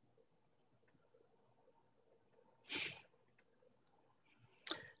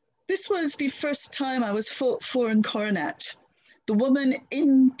 This was the first time I was fought for in Coronet. The woman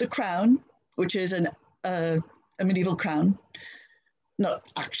in the crown, which is a medieval crown, not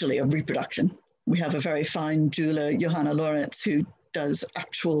actually a reproduction. We have a very fine jeweler, Johanna Laurels, who does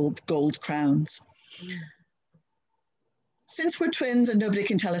actual gold crowns. Since we're twins and nobody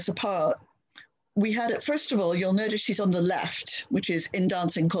can tell us apart, we had it, first of all, you'll notice she's on the left, which is in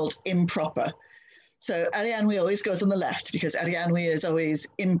dancing called improper. So Arianwi always goes on the left because Arianwi is always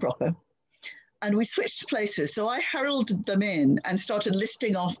improper. And we switched places. So I heralded them in and started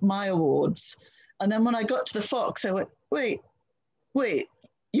listing off my awards. And then when I got to the fox, I went, wait,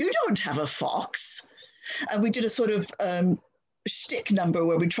 you don't have a fox. And we did a sort of shtick number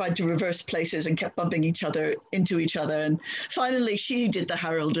where we tried to reverse places and kept bumping into each other. And finally she did the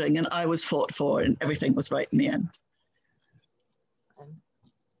heralding and I was fought for, and everything was right in the end.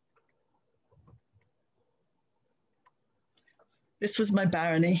 This was my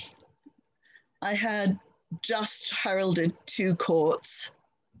barony. I had just heralded 2 courts,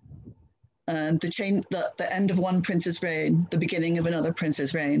 the end of one prince's reign, the beginning of another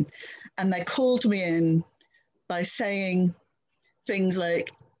prince's reign. And they called me in by saying things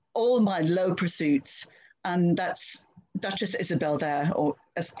like, all my low pursuits, and that's Duchess Isabel there, or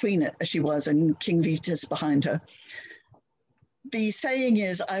as queen as she was, and King Vitus behind her. The saying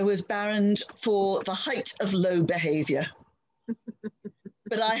is, I was baroned for the height of low behavior.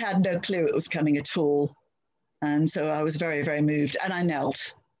 But I had no clue it was coming at all. And so I was very, very moved, and I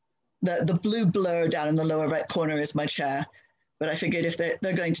knelt. The blue blur down in the lower right corner is my chair, but I figured if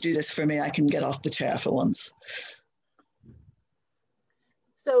they're going to do this for me, I can get off the chair for once.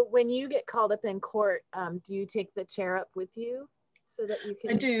 So when you get called up in court, do you take the chair up with you so that you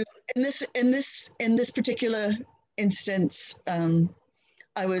can? I do. In this particular instance,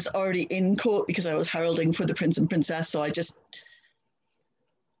 I was already in court because I was heralding for the prince and princess, so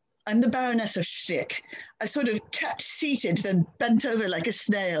I'm the Baroness of Shtick. I sort of kept seated, then bent over like a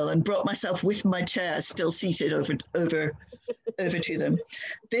snail and brought myself with my chair still seated over to them.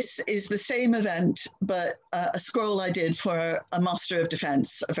 This is the same event, but a scroll I did for a Master of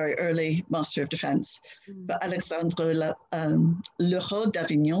Defense, a very early Master of Defense, for Alexandre Leroux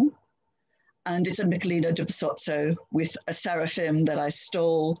d'Avignon. And it's a Michelina de Basozzo with a seraphim that I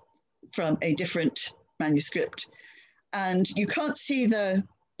stole from a different manuscript. And you can't see the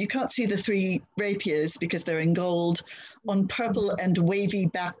 3 rapiers because they're in gold on purple and wavy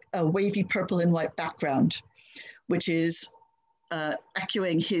purple and white background, which is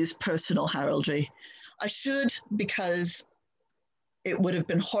echoing his personal heraldry. I should, because it would have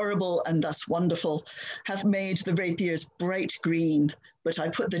been horrible and thus wonderful, have made the rapiers bright green, but I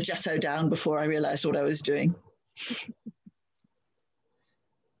put the gesso down before I realized what I was doing.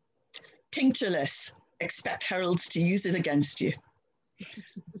 Tinctureless, expect heralds to use it against you.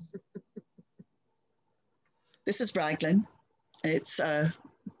 This is Raglan. It's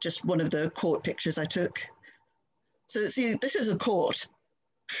just one of the court pictures I took. So see, this is a court.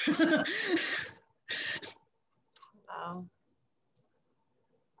 Wow.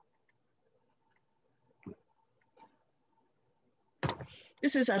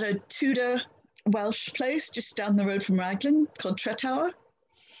 This is at a Tudor Welsh place just down the road from Raglan called Tretower.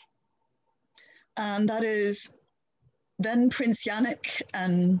 And that is then Prince Yannick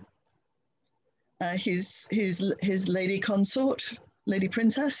and his lady consort, lady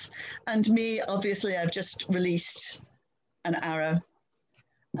princess, and me. Obviously, I've just released an arrow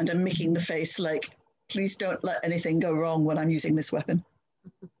and I'm making the face like, please don't let anything go wrong when I'm using this weapon.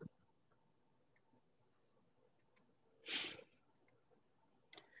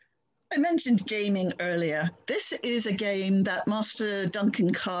 I mentioned gaming earlier. This is a game that Master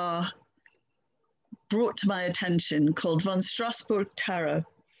Duncan Carr brought to my attention called Von Strassburg Tarot.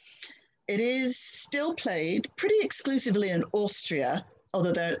 It is still played pretty exclusively in Austria,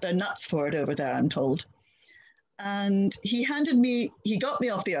 although they're nuts for it over there, I'm told. And he got me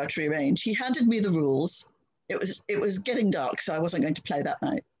off the archery range. He handed me the rules. It was getting dark, so I wasn't going to play that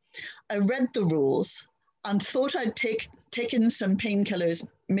night. I read the rules and thought I'd taken some painkillers,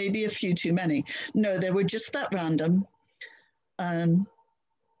 maybe a few too many. No, they were just that random.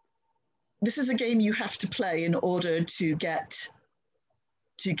 this is a game you have to play in order to get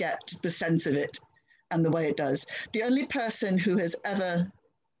the sense of it and the way it does. The only person who has ever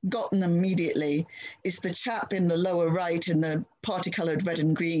gotten them immediately is the chap in the lower right in the party-colored red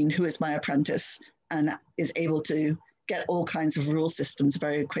and green, who is my apprentice and is able to get all kinds of rule systems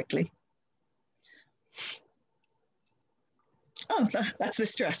very quickly. Oh, that's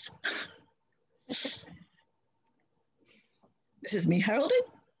this dress. This is me heralding.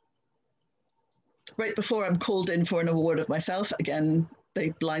 Right before I'm called in for an award of myself. Again, they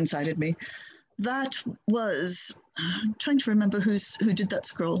blindsided me. That was, I'm trying to remember who did that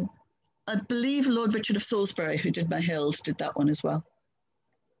scroll. I believe Lord Richard of Salisbury, who did my hild, did that one as well.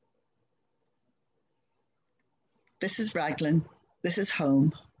 This is Raglan. This is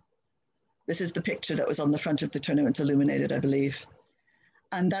home. This is the picture that was on the front of the tournament illuminated, I believe.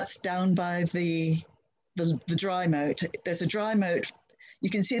 And that's down by the dry moat. There's a dry moat. You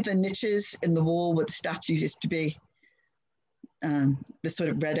can see the niches in the wall where the statues used to be. The sort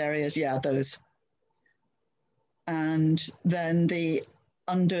of red areas, yeah, those. And then the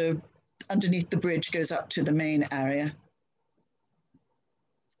underneath the bridge goes up to the main area.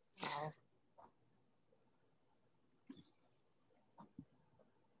 Wow.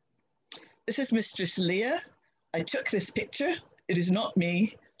 This is Mistress Leah. I took this picture. It is not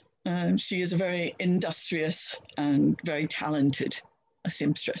me. She is a very industrious and very talented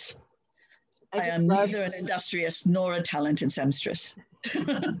seamstress. I am neither an industrious nor a talented seamstress.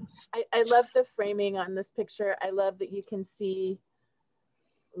 I love the framing on this picture. I love that you can see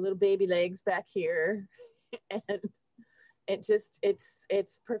little baby legs back here, and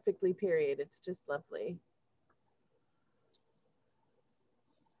it's perfectly period. It's just lovely.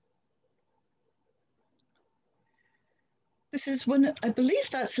 This is one, I believe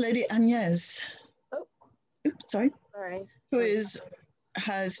that's Lady Agnès. Oh, oops, sorry. Sorry. Who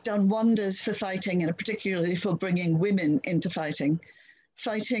has done wonders for fighting, and particularly for bringing women into fighting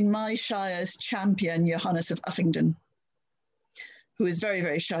my Shire's champion, Johannes of Uffington, who is very,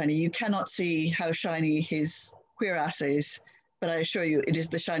 very shiny. You cannot see how shiny his cuirass is, but I assure you, it is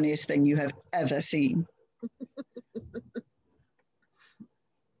the shiniest thing you have ever seen.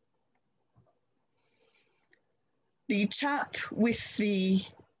 The chap with the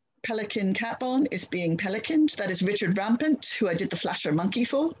pelican cap on is being pelicaned. That is Richard Rampant, who I did the flasher monkey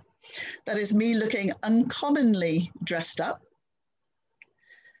for. That is me looking uncommonly dressed up.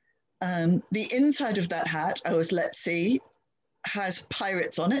 The inside of that hat, I was let see, has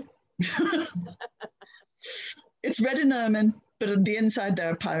pirates on it. It's red and ermine, but on the inside there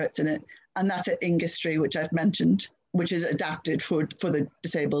are pirates in it. And that's at Ingistry, which I've mentioned, which is adapted for the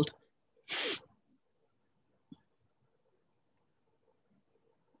disabled.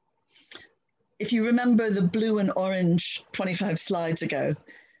 If you remember the blue and orange 25 slides ago,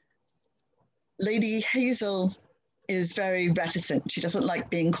 Lady Hazel is very reticent. She doesn't like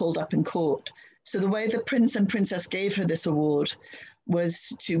being called up in court. So the way the Prince and Princess gave her this award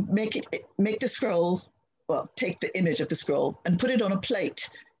was to make the scroll, well, take the image of the scroll and put it on a plate,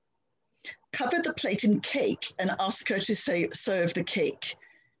 cover the plate in cake and ask her to serve the cake.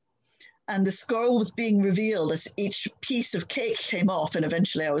 And the scroll was being revealed as each piece of cake came off, and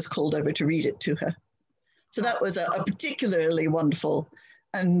eventually I was called over to read it to her. So that was a particularly wonderful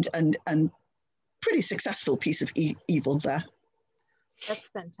and pretty successful piece of evil there. That's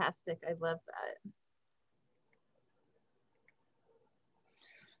fantastic. I love that.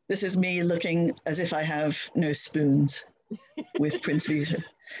 This is me looking as if I have no spoons with Prince Vita.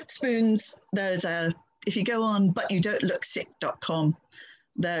 Spoons, there's if you go on butyoudon'tlook.sick.com,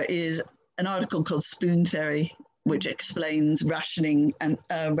 there is an article called Spoon Theory, which explains rationing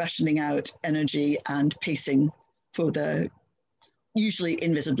out energy and pacing for the usually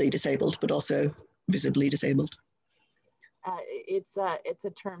invisibly disabled, but also visibly disabled. It's a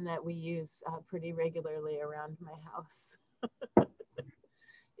term that we use pretty regularly around my house.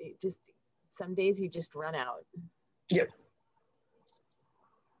 Some days you just run out. Yep.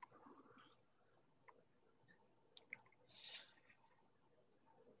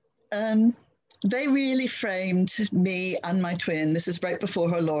 They really framed me and my twin. This is right before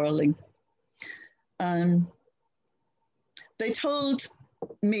her laureling. They told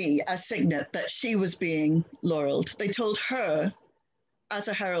me as Signet that she was being laureled. They told her as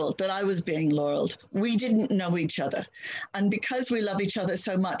a herald that I was being laureled. We didn't know each other. And because we love each other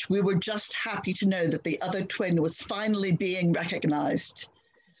so much, we were just happy to know that the other twin was finally being recognized.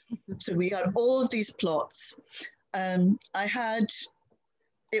 So we had all of these plots.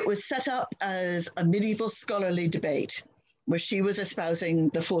 It was set up as a medieval scholarly debate where she was espousing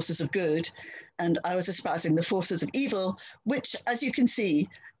the forces of good and I was espousing the forces of evil, which, as you can see,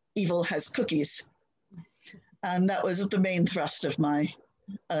 evil has cookies. And that was the main thrust of my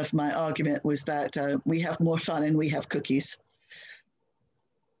argument, was that we have more fun and we have cookies.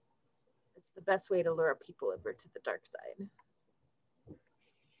 It's the best way to lure people over to the dark side.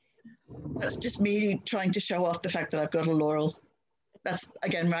 That's just me trying to show off the fact that I've got a laurel. That's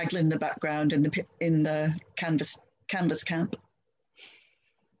again Raglan in the background in the canvas camp.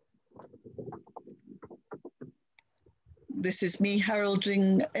 This is me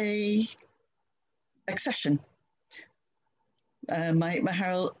heralding a accession.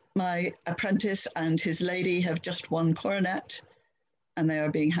 My apprentice and his lady have just won coronet, and they are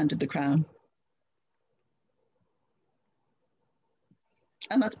being handed the crown.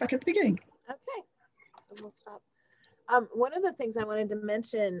 And that's back at the beginning. Okay, so we'll stop. One of the things I wanted to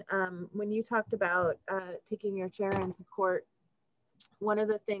mention, when you talked about taking your chair into court, one of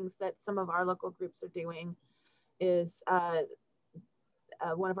the things that some of our local groups are doing is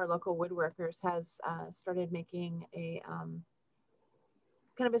one of our local woodworkers has started making a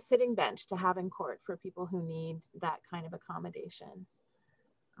kind of a sitting bench to have in court for people who need that kind of accommodation.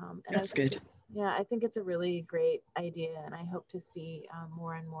 And that's good. Yeah, I think it's a really great idea, and I hope to see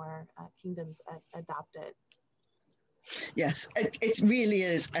more and more kingdoms adopt it. Yes, it really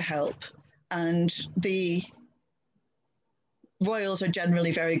is a help, and the royals are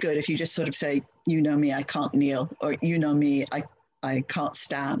generally very good if you just sort of say, you know me, I can't kneel, or you know me, I can't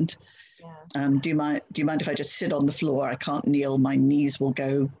stand. Yeah. Do you mind if I just sit on the floor? I can't kneel, my knees will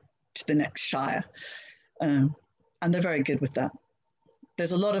go to the next shire. And they're very good with that.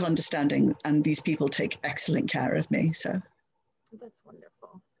 There's a lot of understanding, and these people take excellent care of me. So that's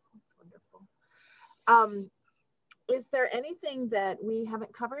wonderful. That's wonderful. Is there anything that we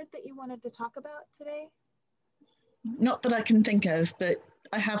haven't covered that you wanted to talk about today? Not that I can think of, but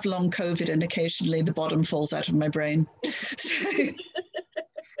I have long COVID, and occasionally the bottom falls out of my brain. It's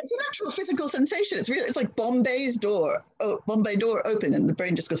an actual physical sensation. It's real. It's like Bombay door open, and the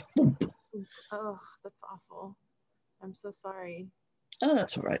brain just goes boom. Oh, that's awful. I'm so sorry. Oh,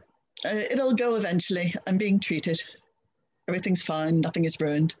 that's all right. It'll go eventually. I'm being treated. Everything's fine. Nothing is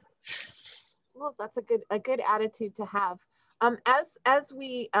ruined. Well, that's a good attitude to have. As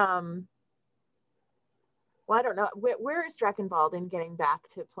we well, I don't know. Where is Drachenwald in getting back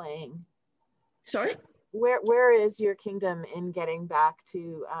to playing? Sorry? Where is your kingdom in getting back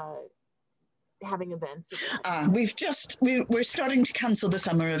to having events again? We're starting to cancel the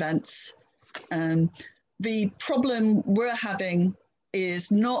summer events. The problem we're having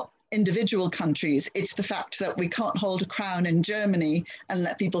is not individual countries, it's the fact that we can't hold a crown in Germany and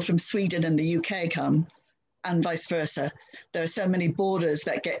let people from Sweden and the UK come, and vice versa. There are so many borders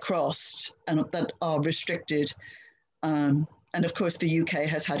that get crossed and that are restricted. And of course, the UK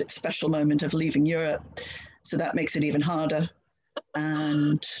has had its special moment of leaving Europe, so that makes it even harder.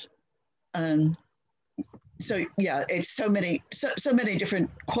 And so yeah, it's so many different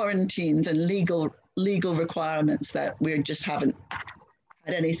quarantines and legal requirements that we just haven't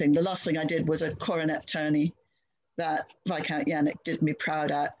had anything. The last thing I did was a coronet tourney that Viscount Yannick did me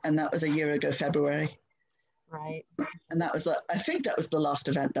proud at, and that was a year ago, February. Right. And that was I think that was the last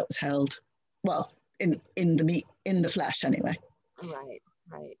event that was held. Well, in the flesh anyway.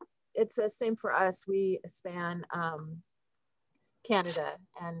 Right. It's the same for us. We span Canada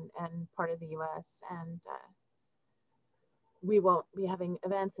and part of the US, and we won't be having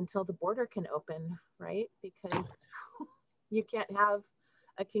events until the border can open, right? Because you can't have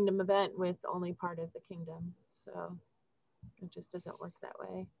a kingdom event with only part of the kingdom. So it just doesn't work that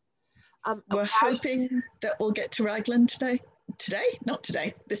way. We're hoping that we'll get to Raglan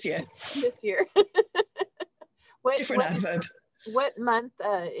this year. This year. Different adverb. What month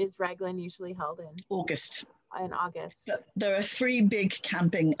is Raglan usually held in? August. In August. There are 3 big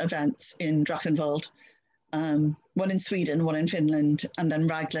camping events in Drachenwald. One in Sweden, one in Finland, and then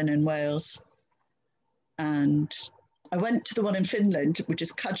Raglan in Wales. And I went to the one in Finland, which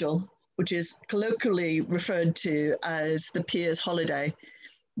is Cudgel, which is colloquially referred to as the Piers holiday,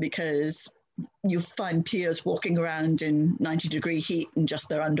 because you find peers walking around in 90-degree heat in just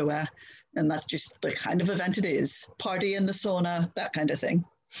their underwear. And that's just the kind of event it is. Party in the sauna, that kind of thing.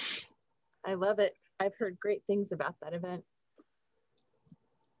 I love it. I've heard great things about that event.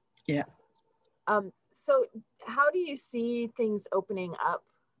 Yeah. So how do you see things opening up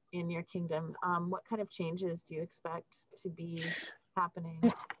in your kingdom? What kind of changes do you expect to be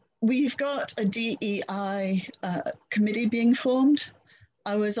happening? We've got a DEI committee being formed.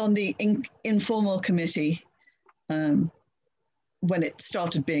 I was on the informal committee when it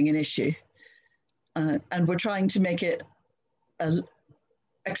started being an issue. And we're trying to make it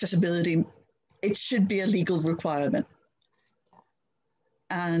accessibility. It should be a legal requirement.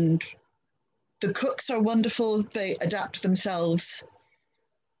 And the cooks are wonderful. They adapt themselves.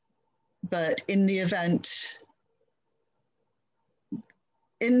 But in the event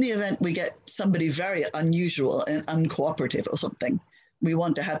we get somebody very unusual and uncooperative or something, we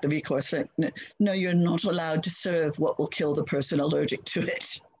want to have the recourse for, no, you're not allowed to serve what will kill the person allergic to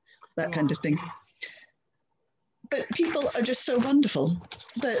it, that kind of thing. But people are just so wonderful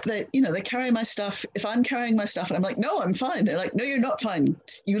that they carry my stuff. If I'm carrying my stuff and I'm like, no, I'm fine. They're like, no, you're not fine.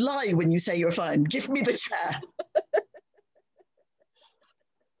 You lie when you say you're fine. Give me the chair.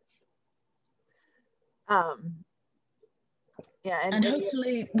 And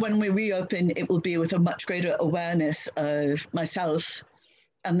hopefully when we reopen, it will be with a much greater awareness of myself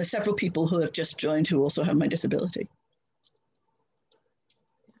and the several people who have just joined who also have my disability.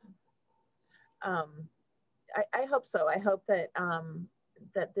 I hope so. I hope that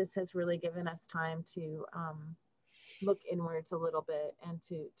that this has really given us time to look inwards a little bit and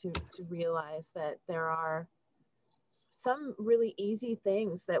to realize that there are some really easy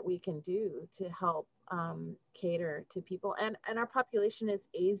things that we can do to help cater to people, and our population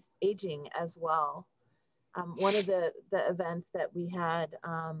is aging as well. One of the events that we had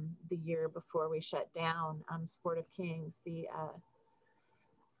the year before we shut down, Sport of Kings, the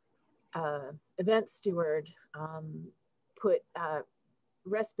event steward put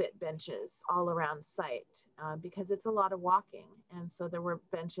respite benches all around site because it's a lot of walking, and so there were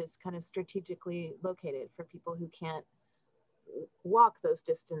benches kind of strategically located for people who can't walk those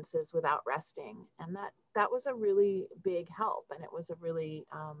distances without resting, and that was a really big help, and it was a really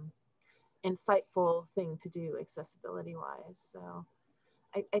insightful thing to do accessibility wise. So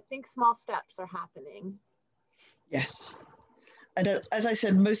I think small steps are happening. Yes. And as I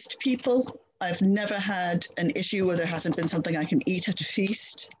said, most people, I've never had an issue where there hasn't been something I can eat at a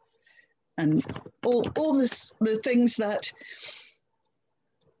feast, and all the things that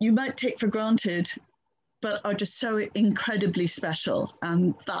you might take for granted but are just so incredibly special.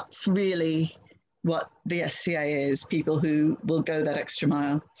 And that's really what the SCA is, people who will go that extra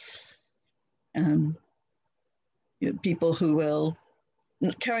mile. People who will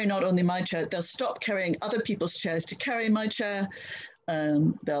carry not only my chair, they'll stop carrying other people's chairs to carry my chair.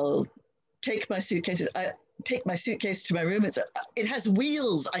 They'll take my suitcases. I take my suitcase to my room. It has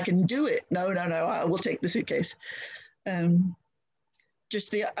wheels, I can do it. No, I will take the suitcase.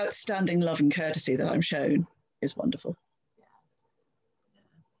 Just the outstanding love and courtesy that I'm shown is wonderful. Yeah.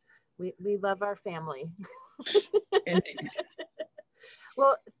 We love our family. Indeed.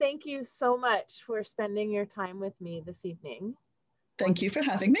 Well, thank you so much for spending your time with me this evening. Thank you for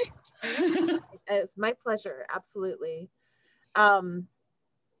having me. It's my pleasure, absolutely. I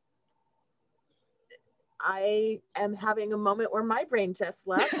am having a moment where my brain just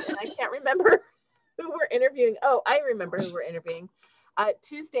left and I can't remember who we're interviewing. Oh, I remember who we're interviewing.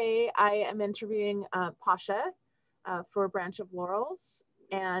 Tuesday, I am interviewing Pasha for a branch of Laurels,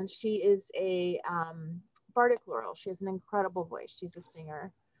 and she is a Bardic Laurel. She has an incredible voice. She's a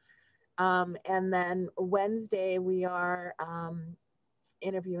singer. And then Wednesday, we are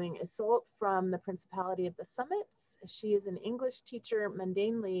interviewing Isolde from the Principality of the Summits. She is an English teacher,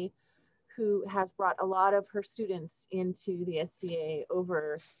 mundanely, who has brought a lot of her students into the SCA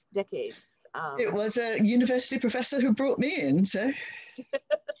over decades. It was a university professor who brought me in, so.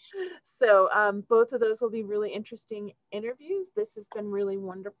 So both of those will be really interesting interviews. This has been really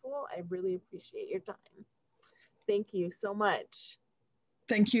wonderful. I really appreciate your time. Thank you so much.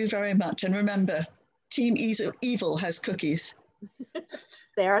 Thank you very much. And remember, Team Evil has cookies.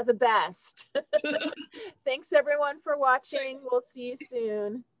 They are the best. Thanks everyone for watching. We'll see you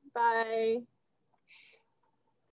soon. Bye.